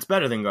think Morant's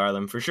better than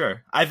Garland for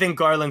sure. I think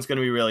Garland's going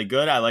to be really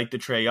good. I like the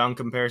Trae Young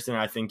comparison.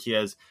 I think he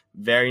has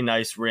very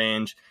nice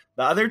range.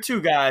 The other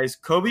two guys,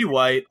 Coby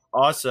White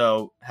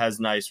also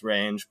has nice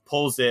range,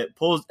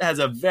 has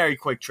a very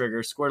quick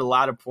trigger, scored a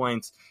lot of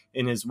points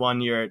in his 1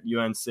 year at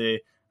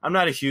UNC. I'm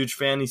not a huge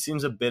fan. He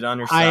seems a bit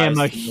undersized. I am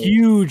a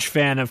huge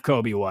fan of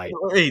Coby White.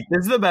 Wait,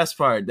 this is the best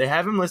part. They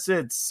have him listed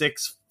at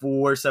 6'4",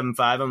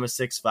 7'5". I'm a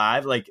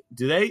 6'5". Like,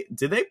 did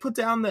they put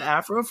down the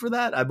afro for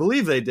that? I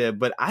believe they did,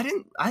 but I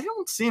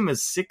don't see him as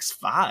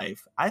 6'5".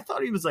 I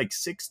thought he was like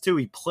 6'2".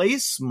 He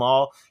plays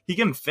small. He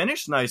can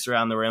finish nice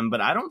around the rim,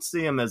 but I don't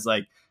see him as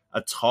like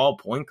a tall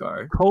point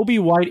guard. Coby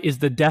White is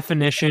the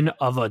definition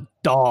of a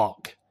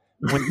dog.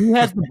 When he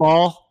has the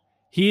ball,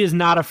 he is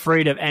not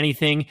afraid of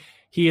anything.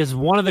 He is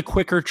one of the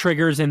quicker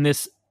triggers in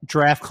this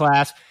draft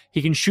class.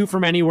 He can shoot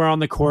from anywhere on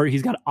the court.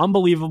 He's got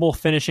unbelievable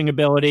finishing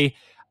ability.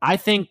 I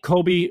think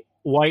Coby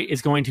White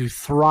is going to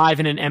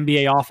thrive in an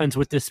NBA offense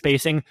with this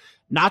spacing.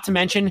 Not to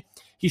mention,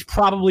 he's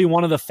probably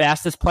one of the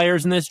fastest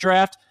players in this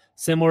draft,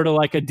 similar to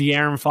like a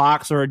De'Aaron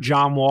Fox or a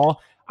John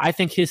Wall. I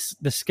think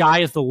the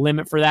sky is the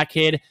limit for that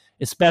kid,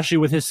 especially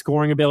with his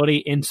scoring ability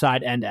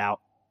inside and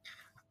out.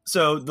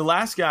 So the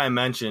last guy I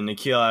mentioned,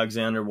 Nickeil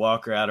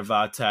Alexander-Walker out of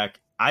Vatek,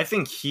 I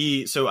think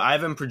I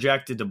have him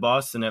projected to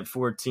Boston at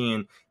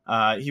 14.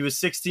 He was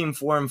 16,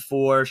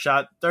 4-4,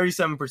 shot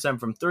 37%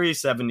 from 3,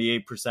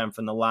 78%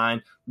 from the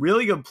line.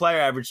 Really good player,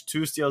 averaged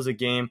 2 steals a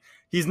game.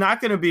 He's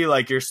not going to be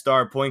like your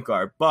star point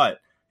guard, but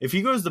if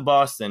he goes to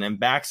Boston and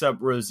backs up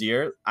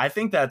Rozier, I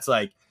think that's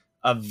like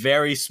a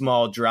very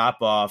small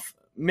drop-off.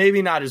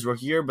 Maybe not his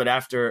rookie year, but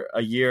after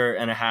a year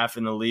and a half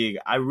in the league,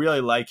 I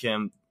really like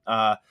him.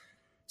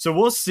 So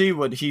we'll see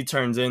what he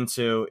turns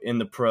into in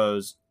the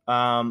pros.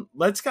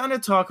 Let's kind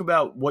of talk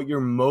about what you're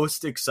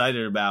most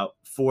excited about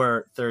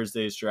for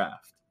Thursday's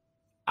draft.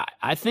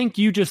 I think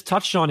you just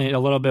touched on it a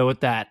little bit with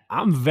that.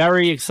 I'm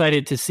very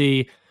excited to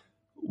see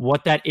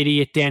what that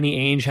idiot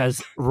Danny Ainge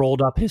has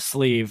rolled up his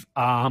sleeve.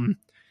 A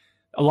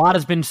lot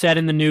has been said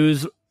in the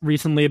news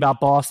recently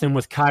about Boston,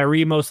 with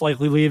Kyrie most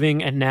likely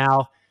leaving, and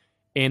now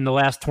in the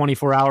last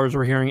 24 hours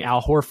we're hearing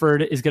Al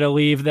Horford is going to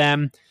leave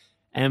them.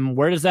 And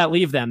where does that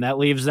leave them? That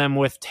leaves them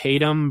with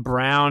Tatum,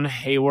 Brown,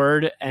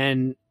 Hayward,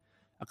 and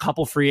a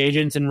couple free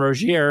agents in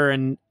Rozier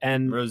and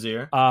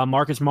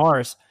Marcus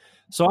Morris.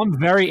 So I'm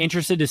very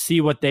interested to see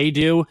what they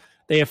do.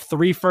 They have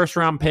 3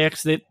 first-round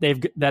picks that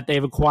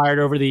they've acquired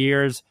over the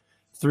years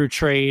through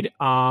trade.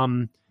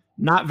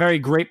 Not very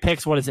great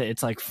picks. What is it?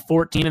 It's like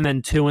 14 and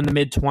then 2 in the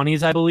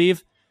mid-20s, I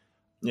believe.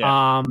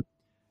 Yeah.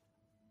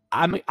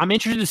 I'm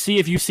interested to see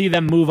if you see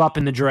them move up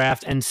in the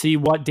draft and see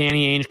what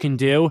Danny Ainge can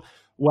do,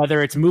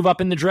 whether it's move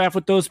up in the draft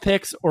with those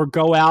picks or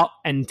go out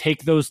and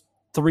take those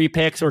 3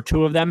 picks or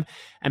 2 of them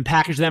and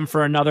package them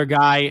for another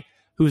guy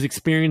who's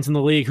experienced in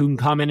the league, who can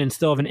come in and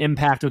still have an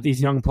impact with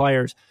these young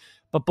players.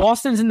 But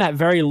Boston's in that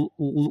very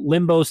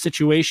limbo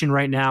situation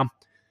right now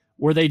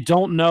where they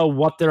don't know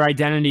what their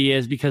identity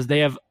is, because they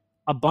have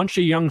a bunch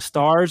of young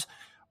stars,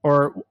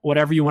 or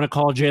whatever you want to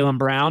call Jaylen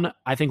Brown.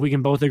 I think we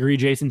can both agree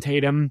Jason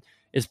Tatum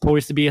is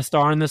poised to be a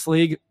star in this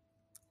league.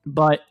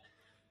 But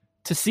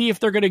to see if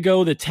they're going to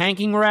go the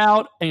tanking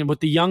route and with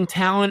the young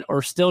talent,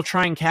 or still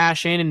try and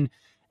cash in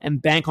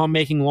and bank on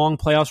making long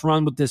playoffs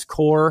run with this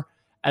core,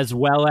 as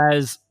well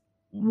as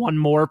one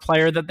more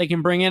player that they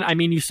can bring in. I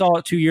mean, you saw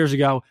it 2 years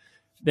ago.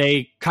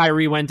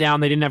 Kyrie went down,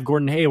 they didn't have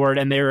Gordon Hayward,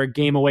 and they were a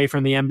game away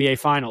from the NBA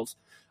Finals.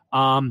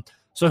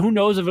 So who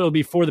knows if it'll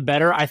be for the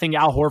better. I think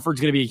Al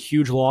Horford's going to be a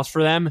huge loss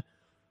for them.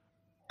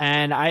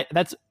 And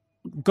that's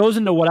goes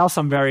into what else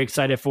I'm very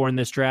excited for in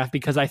this draft,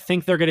 because I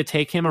think they're going to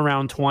take him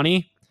around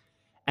 20,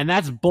 and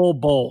that's Bol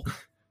Bol,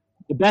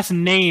 the best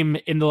name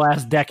in the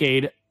last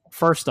decade,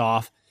 first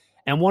off,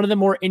 and one of the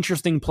more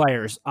interesting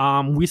players.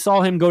 We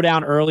saw him go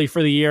down early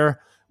for the year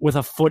with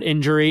a foot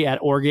injury at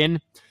Oregon,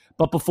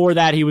 but before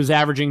that, he was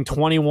averaging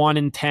 21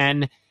 and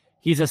 10.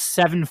 He's a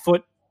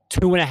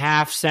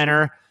 7'2.5"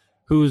 center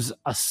who's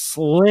a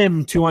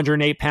slim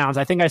 208 pounds.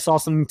 I think I saw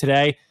something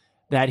today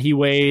that he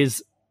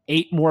weighs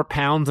 8 more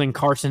pounds than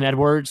Carson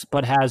Edwards,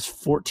 but has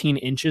 14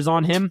 inches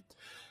on him.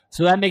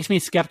 So that makes me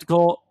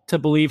skeptical to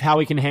believe how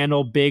he can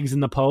handle bigs in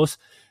the post.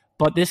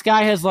 But this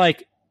guy has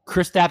like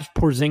Kristaps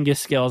Porzingis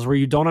skills, where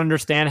you don't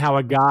understand how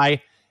a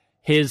guy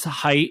his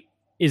height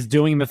is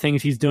doing the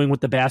things he's doing with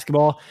the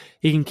basketball.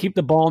 He can keep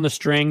the ball in the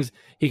strings.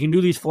 He can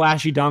do these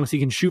flashy dunks. He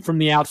can shoot from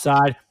the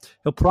outside.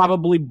 He'll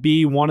probably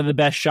be one of the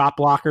best shot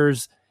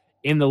blockers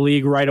in the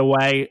league right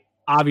away,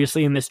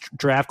 obviously in this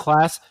draft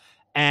class.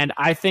 And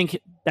I think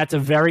that's a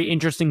very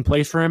interesting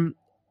place for him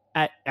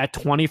at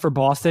 20 for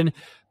Boston.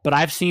 But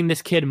I've seen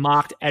this kid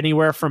mocked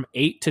anywhere from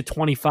 8 to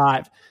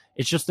 25.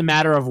 It's just a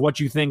matter of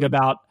what you think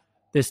about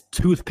this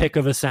toothpick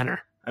of a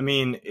center. I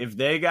mean, if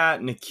they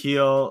got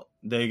Nikhil,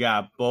 they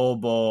got Bol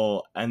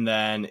Bol, and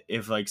then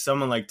if like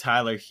someone like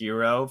Tyler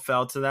Hero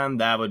fell to them,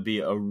 that would be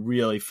a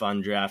really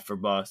fun draft for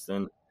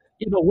Boston.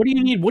 Yeah, but what do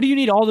you need? What do you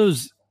need all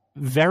those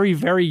very,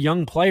 very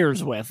young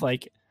players with?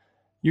 Like,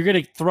 you're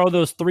going to throw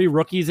those 3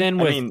 rookies in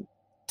with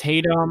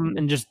Tatum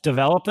and just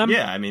develop them?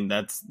 Yeah, I mean,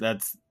 that's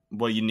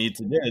what you need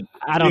to do.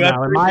 I don't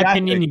know. In my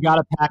opinion, you got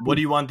to package. What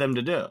do you want them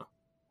to do?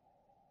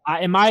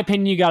 In my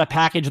opinion, you got to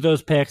package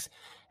those picks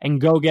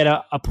and go get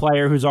a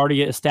player who's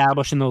already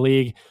established in the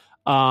league.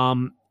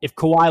 If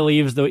Kawhi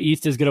leaves, the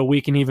East is going to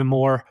weaken even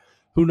more.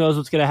 Who knows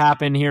what's going to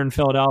happen here in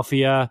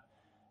Philadelphia?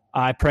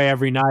 I pray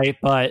every night,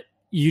 but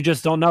you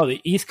just don't know. The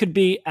East could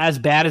be as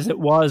bad as it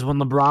was when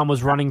LeBron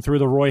was running through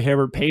the Roy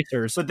Hibbert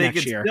Pacers. But they next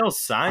could year. still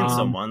sign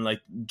someone.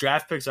 Like,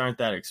 draft picks aren't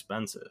that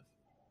expensive.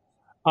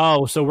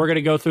 Oh, so we're going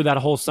to go through that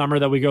whole summer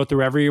that we go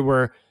through every year,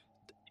 where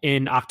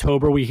in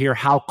October we hear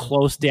how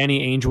close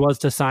Danny Ainge was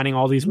to signing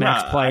all these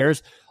max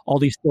players. All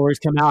these stories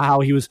come out how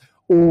he was,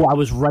 I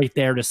was right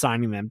there to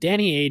signing them.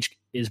 Danny Ainge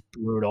is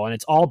brutal, and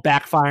it's all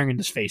backfiring in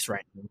his face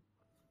right now.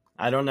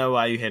 I don't know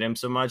why you hit him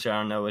so much. I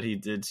don't know what he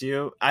did to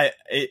you.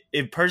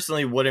 It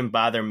personally wouldn't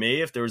bother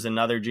me if there was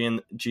another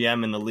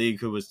GM in the league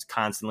who was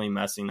constantly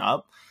messing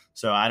up.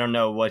 So I don't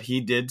know what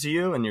he did to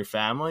you and your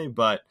family,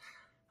 but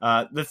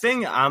the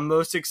thing I'm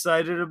most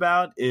excited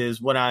about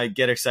is what I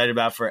get excited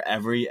about for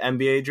every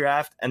NBA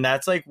draft, and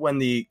that's like when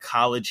the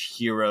college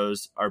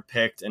heroes are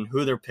picked and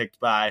who they're picked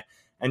by,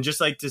 and just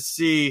like to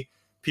see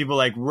people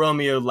like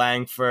Romeo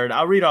Langford.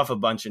 I'll read off a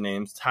bunch of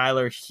names.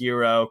 Tyler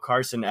Hero,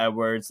 Carson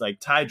Edwards, like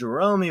Ty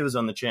Jerome, he was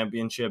on the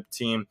championship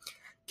team.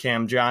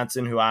 Cam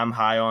Johnson, who I'm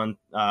high on.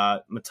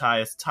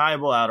 Matthias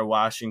Tybal out of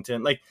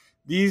Washington. Like,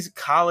 these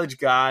college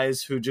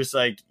guys who just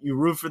like, you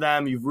root for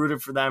them. You've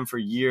rooted for them for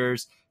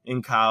years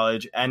in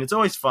college. And it's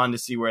always fun to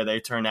see where they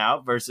turn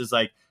out versus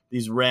like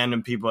these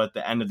random people at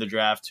the end of the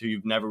draft who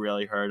you've never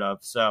really heard of.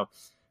 So,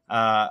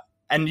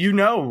 and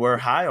we're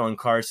high on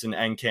Carson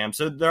and Cam.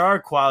 So there are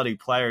quality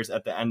players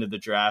at the end of the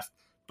draft,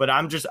 but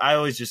I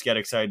always just get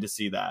excited to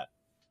see that.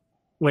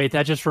 Wait,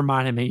 that just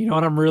reminded me. You know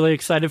what I'm really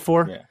excited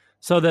for? Yeah.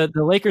 So the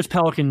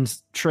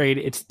Lakers-Pelicans trade,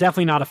 it's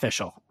definitely not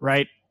official,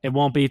 right? It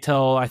won't be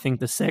till, I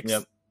think, the 6th.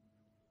 Yep.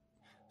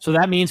 So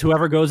that means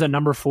whoever goes at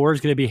number 4 is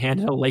going to be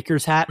handed a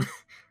Lakers hat. Is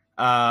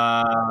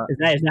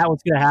that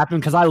what's going to happen?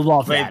 Because I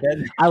love that.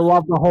 I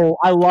love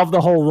the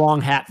whole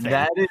wrong hat thing.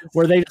 That is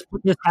where they just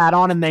put this hat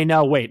on and they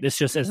know, wait, this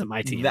just isn't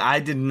my team. I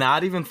did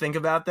not even think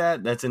about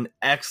that. That's an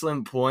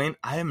excellent point.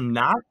 I am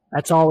not.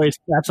 That's always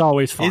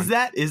fun.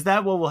 Is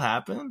that what will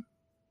happen?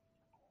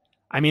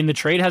 I mean, the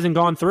trade hasn't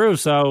gone through,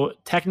 so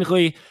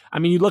technically, I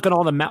mean, you look at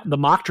all the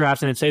mock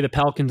drafts and it'd say the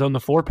Pelicans own the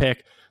 4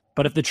 pick.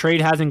 But if the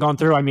trade hasn't gone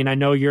through, I mean, I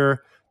know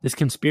you're this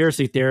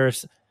conspiracy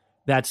theorist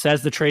that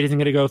says the trade isn't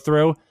going to go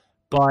through.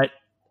 But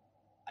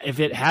if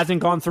it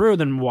hasn't gone through,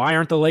 then why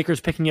aren't the Lakers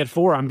picking at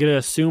 4? I'm going to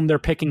assume they're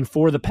picking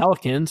for the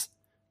Pelicans.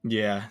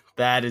 Yeah,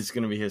 that is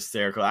going to be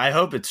hysterical. I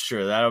hope it's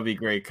true. That'll be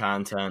great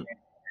content.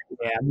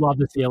 Yeah, I'd love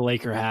to see a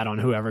Laker hat on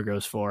whoever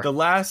goes for. The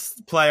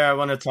last player I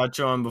want to touch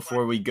on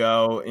before we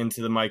go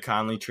into the Mike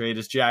Conley trade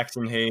is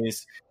Jackson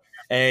Hayes,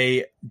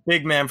 a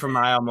big man from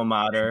my alma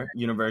mater,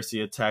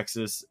 University of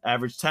Texas.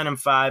 Averaged 10 and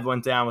 5,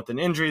 went down with an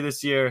injury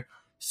this year.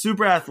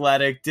 Super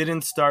athletic,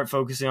 didn't start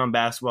focusing on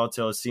basketball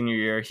till his senior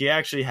year. He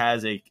actually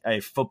has a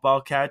football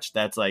catch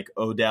that's like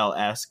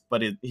Odell-esque,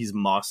 but he's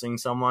mossing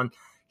someone.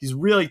 He's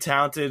really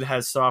talented,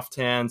 has soft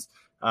hands,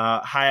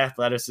 high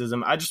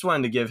athleticism. I just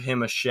wanted to give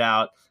him a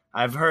shout.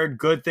 I've heard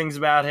good things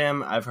about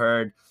him. I've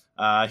heard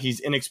he's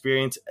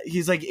inexperienced.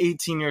 He's like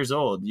 18 years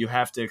old. You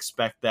have to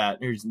expect that.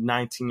 He's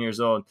 19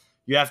 years old.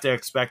 You have to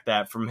expect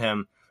that from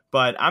him.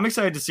 But I'm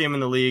excited to see him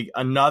in the league.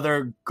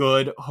 Another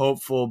good,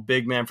 hopeful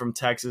big man from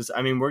Texas.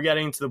 I mean, we're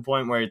getting to the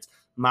point where it's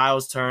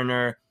Miles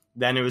Turner,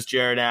 then it was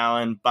Jared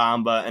Allen,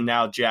 Bamba, and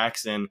now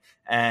Jackson.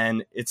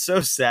 And it's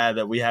so sad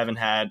that we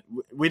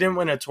didn't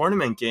win a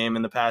tournament game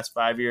in the past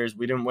 5 years.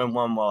 We didn't win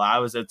one while I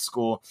was at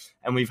school.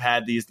 And we've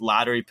had these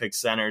lottery pick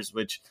centers,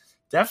 which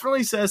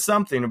definitely says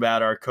something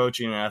about our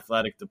coaching and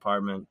athletic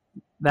department.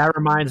 That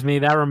reminds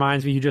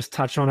me, you just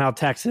touched on how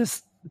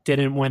Texas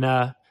didn't win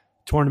a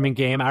tournament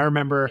game. I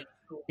remember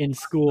in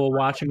school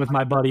watching with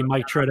my buddy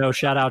Mike Trito,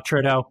 shout out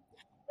Trito,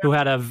 who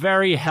had a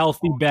very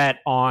healthy bet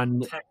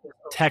on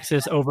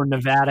Texas over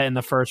Nevada in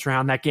the first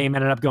round. That game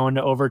ended up going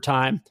to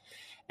overtime.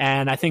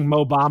 And I think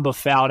Mo Bamba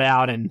fouled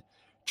out and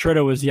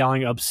Trito was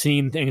yelling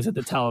obscene things at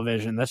the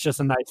television. That's just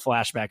a nice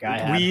flashback I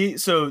had.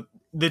 So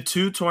the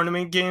two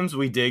tournament games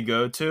we did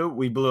go to,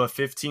 we blew a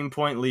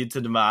 15-point lead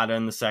to Nevada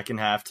in the second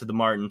half to the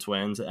Martin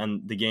Twins,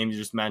 and the game you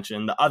just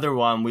mentioned. The other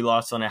one, we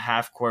lost on a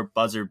half-court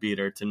buzzer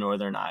beater to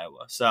Northern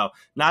Iowa. So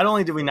not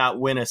only did we not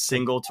win a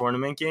single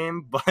tournament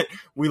game, but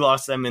we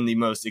lost them in the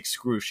most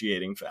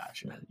excruciating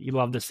fashion. You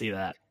love to see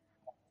that.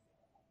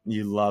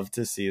 You love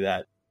to see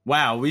that.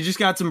 Wow, we just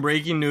got some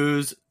breaking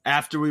news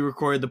after we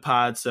recorded the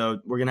pod, so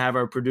we're going to have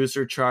our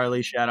producer,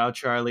 Charlie, shout out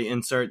Charlie,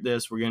 insert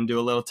this. We're going to do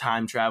a little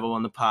time travel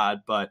on the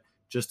pod, but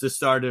just to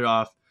start it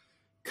off,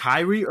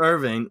 Kyrie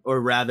Irving, or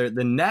rather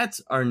the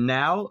Nets, are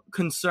now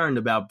concerned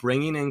about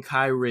bringing in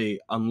Kyrie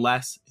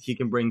unless he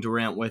can bring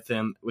Durant with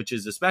him, which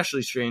is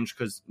especially strange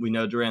because we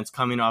know Durant's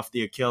coming off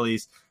the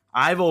Achilles.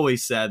 I've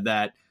always said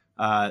that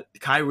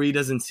Kyrie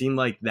doesn't seem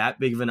like that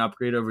big of an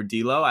upgrade over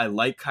D'Lo. I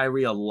like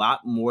Kyrie a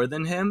lot more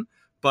than him,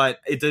 but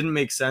it didn't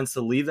make sense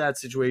to leave that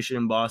situation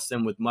in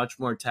Boston with much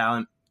more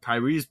talent.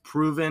 Kyrie's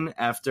proven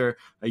after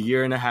a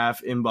year and a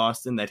half in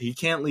Boston that he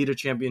can't lead a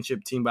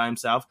championship team by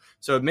himself.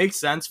 So it makes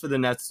sense for the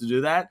Nets to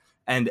do that.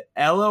 And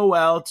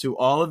LOL to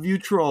all of you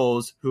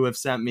trolls who have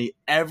sent me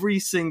every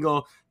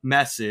single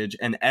message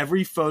and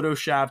every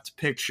photoshopped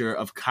picture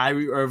of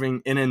Kyrie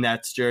Irving in a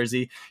Nets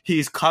jersey.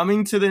 He's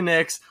coming to the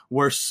Knicks.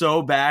 We're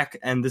so back,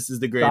 and this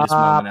is the greatest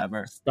moment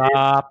ever.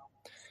 Stop.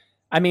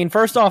 I mean,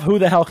 first off, who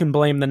the hell can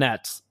blame the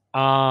Nets?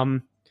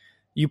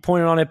 You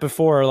pointed on it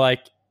before,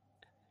 like,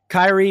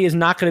 Kyrie is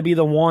not going to be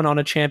the one on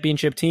a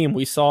championship team.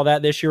 We saw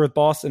that this year with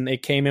Boston. They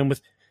came in with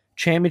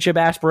championship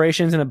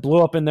aspirations, and it blew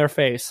up in their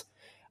face.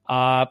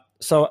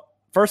 So,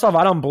 first off,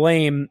 I don't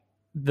blame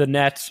the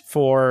Nets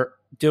for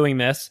doing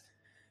this,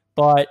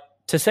 but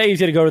to say he's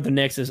going to go to the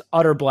Knicks is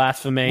utter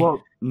blasphemy.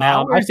 Well,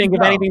 now I think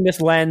if anything, this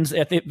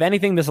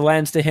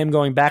lends to him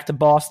going back to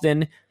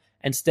Boston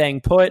and staying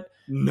put,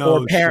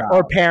 or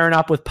pairing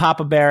up with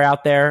Papa Bear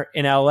out there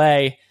in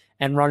LA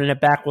and running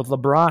it back with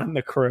LeBron and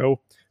the crew,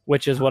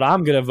 which is what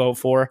I'm going to vote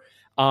for.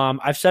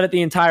 I've said it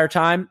the entire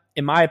time.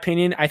 In my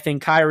opinion, I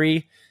think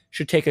Kyrie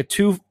should take a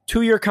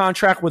two-year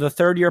contract with a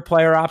third-year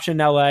player option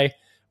in LA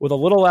with a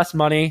little less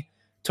money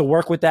to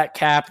work with that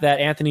cap that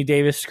Anthony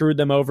Davis screwed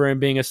them over in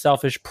being a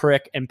selfish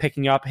prick and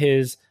picking up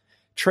his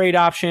trade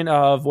option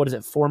of,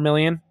 $4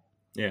 million?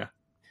 Yeah.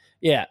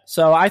 Yeah,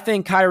 so I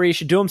think Kyrie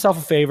should do himself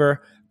a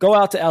favor, go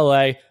out to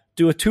LA,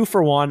 do a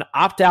 2-for-1,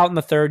 opt out in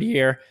the third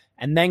year,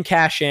 and then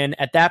cash in.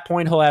 At that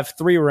point, he'll have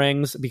 3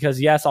 rings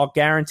because, yes, I'll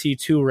guarantee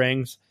 2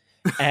 rings.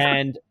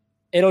 And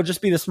it'll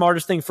just be the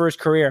smartest thing for his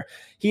career.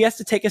 He has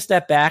to take a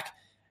step back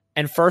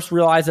and first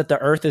realize that the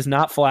earth is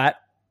not flat,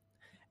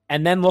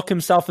 and then look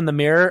himself in the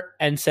mirror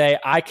and say,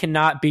 I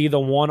cannot be the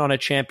one on a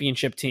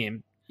championship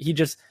team.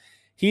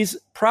 He's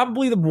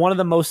probably one of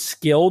the most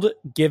skilled,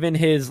 given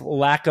his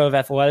lack of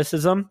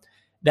athleticism,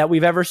 that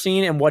we've ever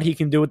seen and what he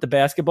can do with the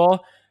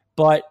basketball.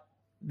 But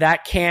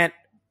that can't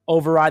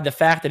override the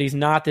fact that he's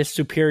not this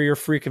superior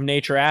freak of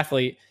nature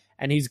athlete,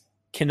 and he's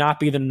cannot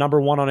be the number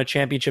one on a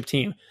championship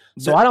team.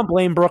 So I don't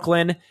blame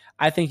Brooklyn.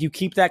 I think you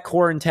keep that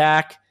core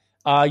intact.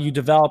 You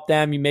develop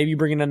them. You maybe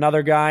bring in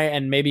another guy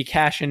and maybe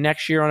cash in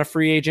next year on a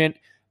free agent.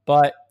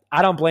 But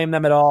I don't blame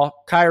them at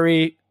all.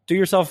 Kyrie, do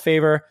yourself a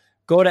favor.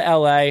 Go to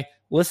LA.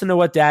 Listen to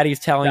what Daddy's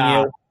telling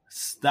you.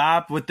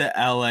 Stop with the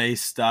LA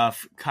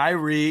stuff.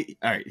 Kyrie,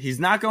 all right, he's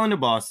not going to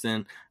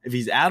Boston. If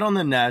he's out on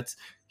the Nets,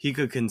 he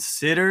could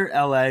consider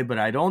LA, but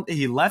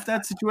he left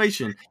that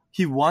situation.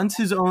 He wants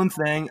his own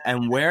thing,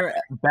 and where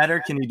better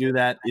can he do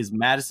that is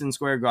Madison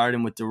Square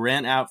Garden with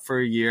Durant out for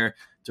a year.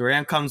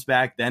 Durant comes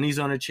back, then he's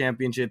on a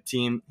championship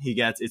team.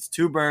 It's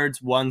 2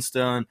 birds, 1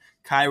 stone.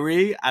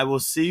 Kyrie, I will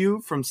see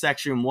you from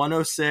section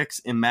 106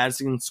 in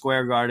Madison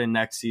Square Garden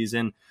next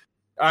season.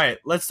 All right,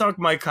 let's talk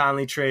Mike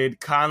Conley trade.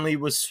 Conley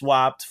was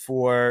swapped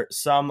for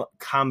some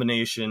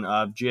combination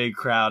of Jay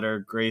Crowder,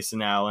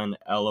 Grayson Allen,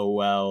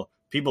 LOL.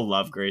 People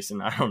love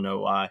Grayson. I don't know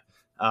why.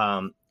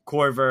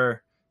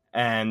 Korver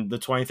and the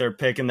 23rd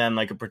pick, and then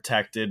like a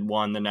protected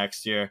one the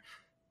next year.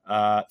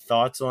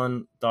 Thoughts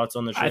on the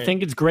trade? I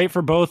think it's great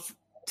for both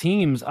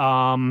teams.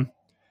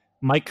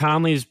 Mike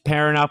Conley's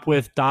pairing up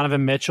with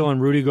Donovan Mitchell and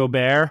Rudy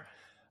Gobert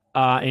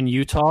in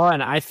Utah,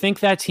 and I think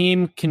that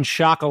team can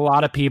shock a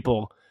lot of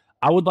people.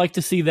 I would like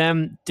to see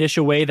them dish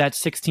away that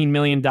 $16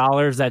 million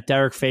that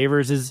Derek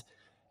Favors is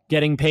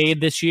getting paid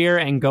this year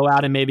and go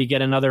out and maybe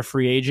get another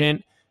free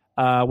agent.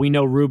 We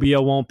know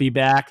Rubio won't be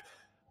back,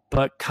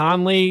 but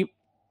Conley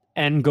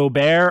and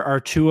Gobert are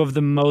two of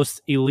the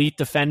most elite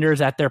defenders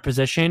at their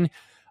position.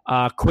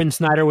 Quinn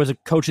Snyder was a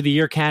Coach of the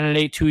Year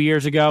candidate 2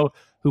 years ago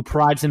who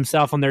prides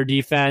himself on their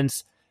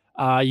defense.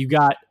 You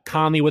got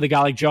Conley with a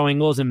guy like Joe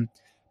Ingles, and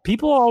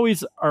people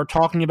always are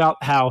talking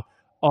about how,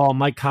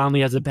 Mike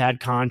Conley has a bad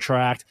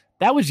contract.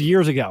 That was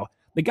years ago.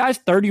 The guy's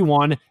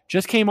 31,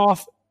 just came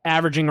off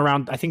averaging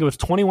around, I think it was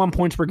 21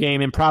 points per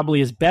game in probably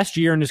his best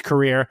year in his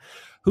career,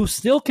 who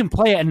still can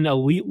play at an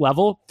elite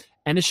level.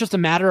 And it's just a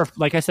matter of,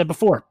 like I said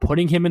before,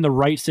 putting him in the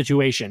right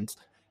situations.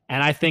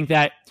 And I think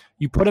that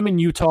you put him in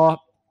Utah,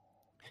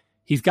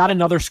 he's got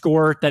another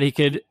scorer that he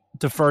could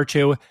defer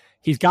to.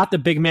 He's got the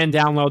big man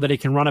down low that he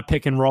can run a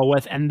pick and roll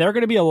with. And they're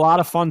going to be a lot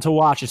of fun to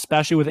watch,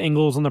 especially with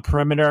Ingles on the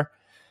perimeter.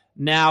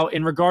 Now,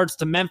 in regards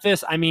to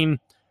Memphis, I mean,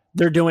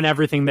 they're doing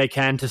everything they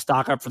can to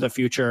stock up for the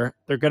future.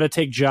 They're going to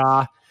take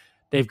Ja.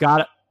 They've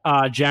got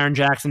Jaren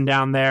Jackson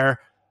down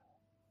there,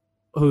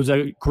 who's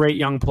a great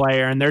young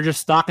player, and they're just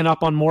stocking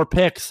up on more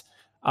picks.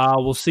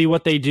 We'll see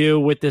what they do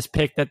with this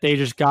pick that they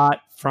just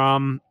got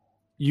from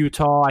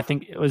Utah. I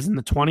think it was in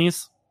the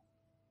 20s?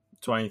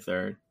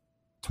 23rd.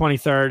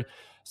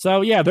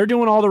 So, yeah, they're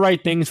doing all the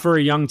right things for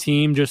a young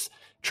team, just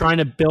trying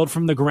to build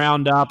from the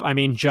ground up. I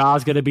mean,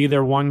 Ja's going to be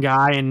their one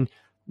guy, and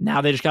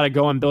now they just got to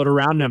go and build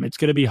around him. It's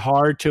going to be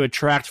hard to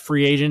attract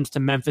free agents to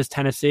Memphis,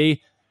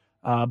 Tennessee,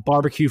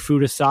 barbecue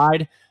food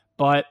aside.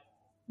 But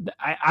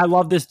I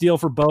love this deal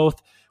for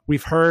both.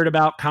 We've heard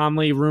about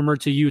Conley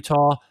rumored to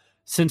Utah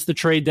since the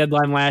trade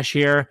deadline last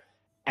year,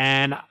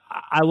 and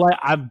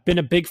I've been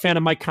a big fan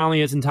of Mike Conley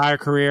his entire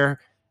career.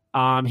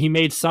 He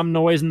made some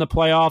noise in the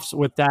playoffs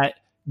with that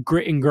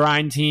grit and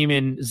grind team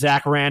in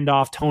Zach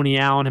Randolph, Tony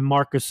Allen, and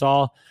Marc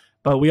Gasol,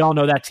 but we all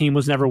know that team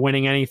was never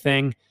winning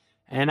anything,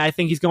 and I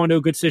think he's going to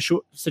a good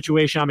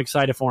situation. I'm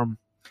excited for him.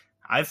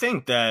 I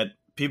think that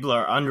people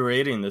are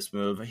underrating this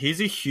move. He's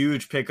a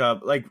huge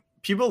pickup. Like,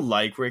 people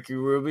like Ricky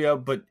Rubio,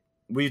 but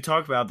we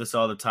talk about this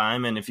all the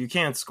time, and if you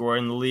can't score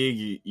in the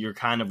league, you're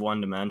kind of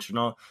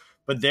one-dimensional.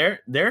 But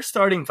their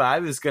starting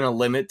five is going to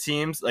limit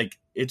teams. Like,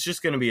 it's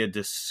just going to be a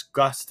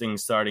disgusting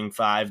starting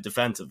five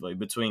defensively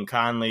between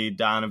Conley,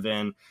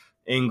 Donovan,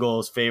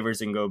 Ingles,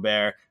 Favors, and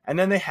Gobert. And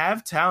then they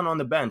have talent on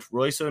the bench.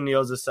 Royce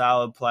O'Neal's a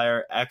solid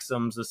player.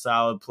 Exum's a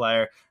solid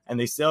player. And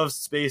they still have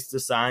space to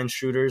sign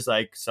shooters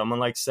like someone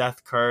like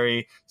Seth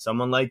Curry,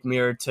 someone like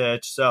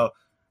Mirotic. So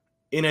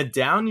in a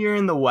down year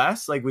in the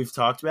West, like we've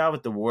talked about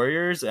with the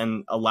Warriors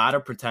and a lot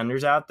of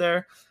pretenders out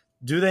there,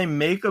 do they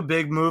make a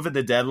big move at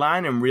the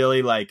deadline and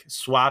really like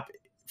swap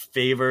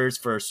Favors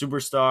for a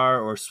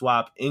superstar or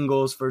swap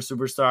Ingles for a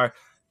superstar?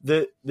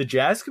 The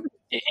Jazz could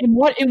be. In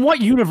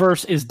what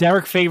universe is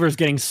Derek Favors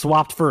getting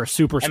swapped for a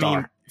superstar? I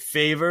mean,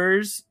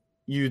 Favors,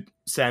 you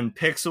send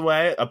picks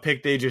away, a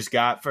pick they just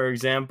got, for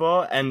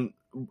example, and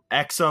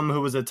Exum,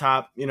 who was a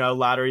top,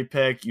 lottery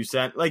pick, you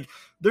sent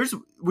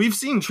we've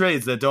seen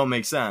trades that don't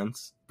make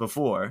sense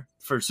before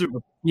for super.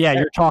 Yeah,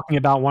 you're talking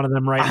about one of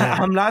them right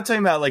now. I'm not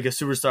talking about like a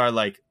superstar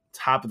like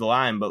top of the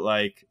line, but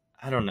like,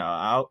 I don't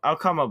know. I'll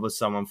come up with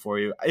someone for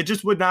you. It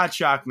just would not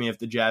shock me if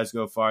the Jazz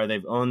go far.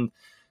 They've owned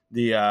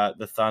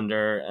the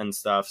Thunder and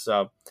stuff.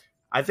 So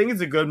I think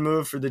it's a good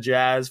move for the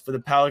Jazz. For the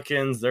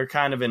Pelicans, they're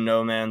kind of in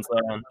no man's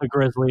land. The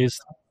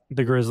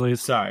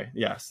Grizzlies. Sorry.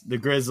 Yes. The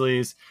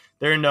Grizzlies,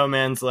 they're in no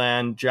man's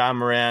land. John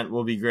Morant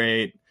will be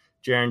great.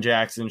 Jaren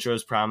Jackson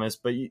shows promise,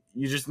 but you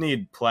just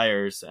need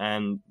players,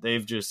 and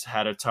they've just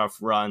had a tough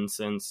run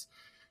since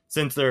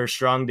their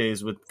strong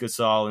days with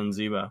Gasol and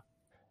Zebo.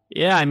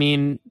 Yeah, I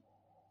mean,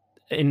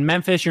 in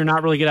Memphis, you're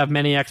not really going to have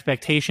many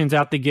expectations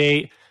out the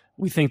gate.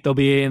 We think they'll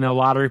be in a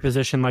lottery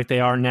position like they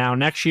are now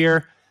next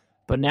year.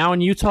 But now in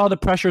Utah, the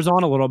pressure's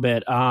on a little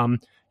bit.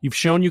 You've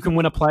shown you can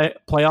win a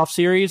playoff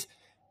series,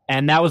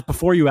 and that was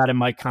before you added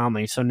Mike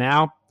Conley. So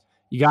now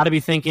you got to be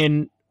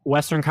thinking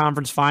Western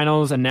Conference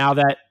Finals, and now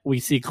that we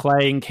see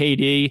Clay and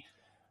KD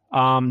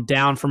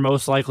down for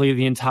most likely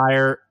the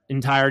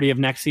entirety of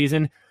next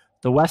season,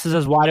 the West is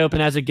as wide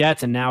open as it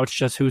gets, and now it's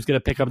just who's going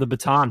to pick up the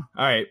baton.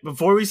 All right,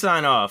 before we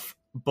sign off,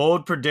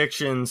 bold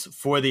predictions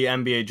for the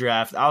NBA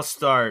draft. I'll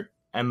start,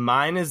 and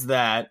mine is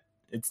that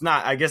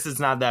I guess it's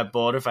not that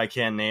bold if I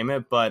can't name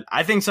it, but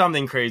I think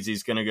something crazy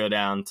is going to go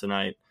down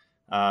tonight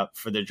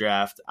for the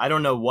draft. I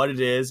don't know what it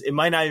is. It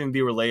might not even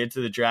be related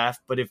to the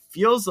draft, but it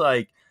feels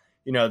like,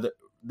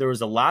 there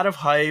was a lot of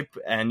hype,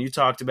 and you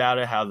talked about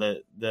it, how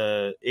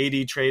the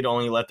AD trade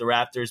only let the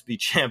Raptors be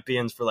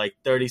champions for like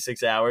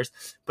 36 hours.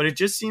 But it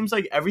just seems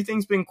like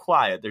everything's been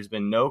quiet. There's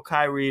been no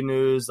Kyrie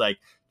news, like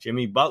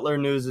Jimmy Butler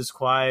news is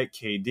quiet,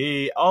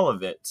 KD, all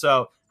of it.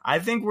 So I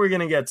think we're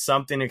going to get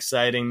something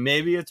exciting.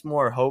 Maybe it's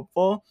more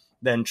hopeful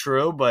than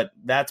true, but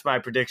that's my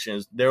prediction.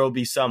 Is there will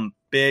be some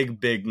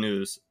big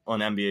news on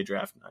NBA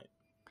draft night.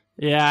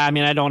 Yeah, I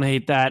mean, I don't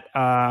hate that.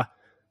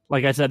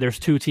 Like I said, there's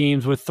two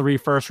teams with 3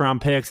 first-round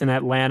picks in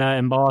Atlanta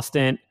and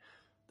Boston.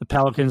 The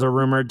Pelicans are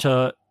rumored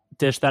to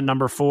dish that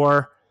number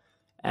 4.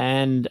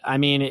 And, I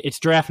mean, it's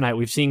draft night.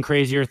 We've seen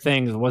crazier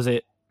things. Was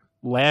it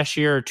last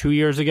year or 2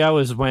 years ago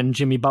is when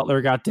Jimmy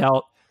Butler got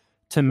dealt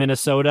to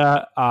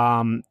Minnesota.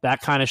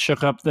 That kind of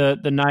shook up the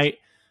night.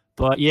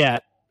 But yeah,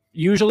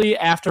 usually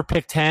after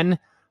pick 10,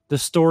 the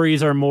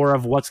stories are more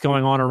of what's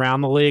going on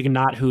around the league,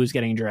 not who's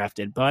getting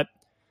drafted. But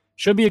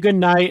should be a good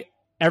night.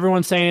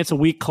 Everyone's saying it's a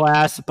weak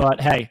class,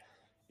 but hey,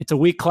 it's a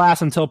weak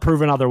class until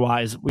proven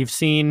otherwise. We've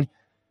seen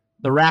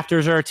the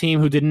Raptors are a team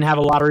who didn't have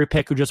a lottery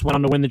pick, who just went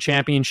on to win the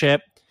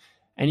championship.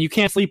 And you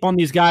can't sleep on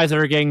these guys that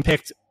are getting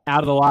picked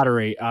out of the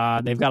lottery.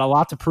 They've got a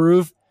lot to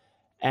prove,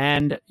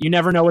 and you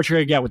never know what you're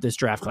going to get with this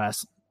draft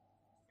class.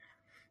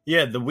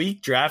 Yeah, the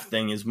weak draft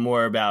thing is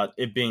more about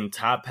it being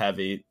top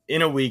heavy.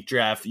 In a weak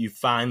draft, you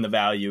find the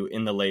value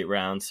in the late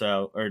round,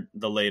 or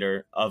the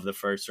later of the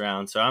first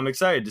round. So I'm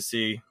excited to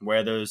see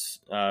where those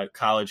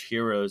college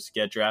heroes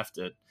get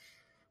drafted.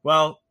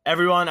 Well,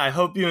 everyone, I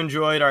hope you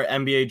enjoyed our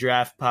NBA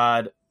Draft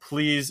Pod.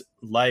 Please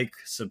like,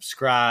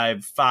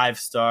 subscribe, 5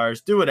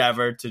 stars, do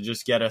whatever to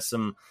just get us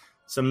some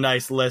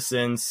nice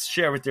listens.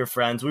 Share with your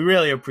friends. We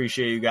really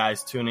appreciate you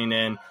guys tuning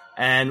in.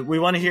 And we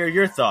want to hear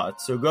your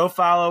thoughts. So go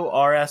follow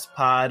RS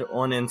Pod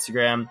on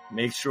Instagram.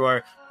 Make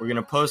sure we're going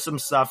to post some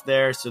stuff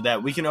there so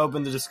that we can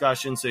open the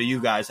discussion so you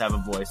guys have a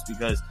voice.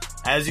 Because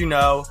as you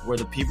know, we're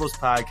the People's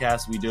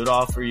Podcast. We do it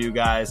all for you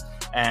guys.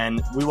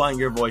 And we want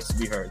your voice to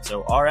be heard.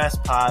 So RS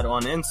Pod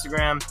on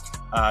Instagram.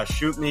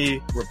 Shoot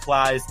me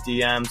replies,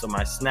 DMs on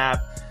my Snap.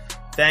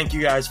 Thank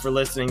you guys for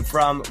listening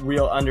from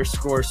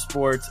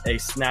Real_Sports, a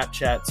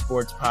Snapchat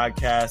sports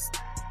podcast.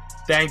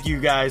 Thank you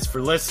guys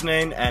for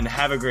listening and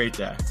have a great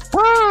day.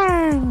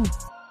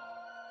 Bye.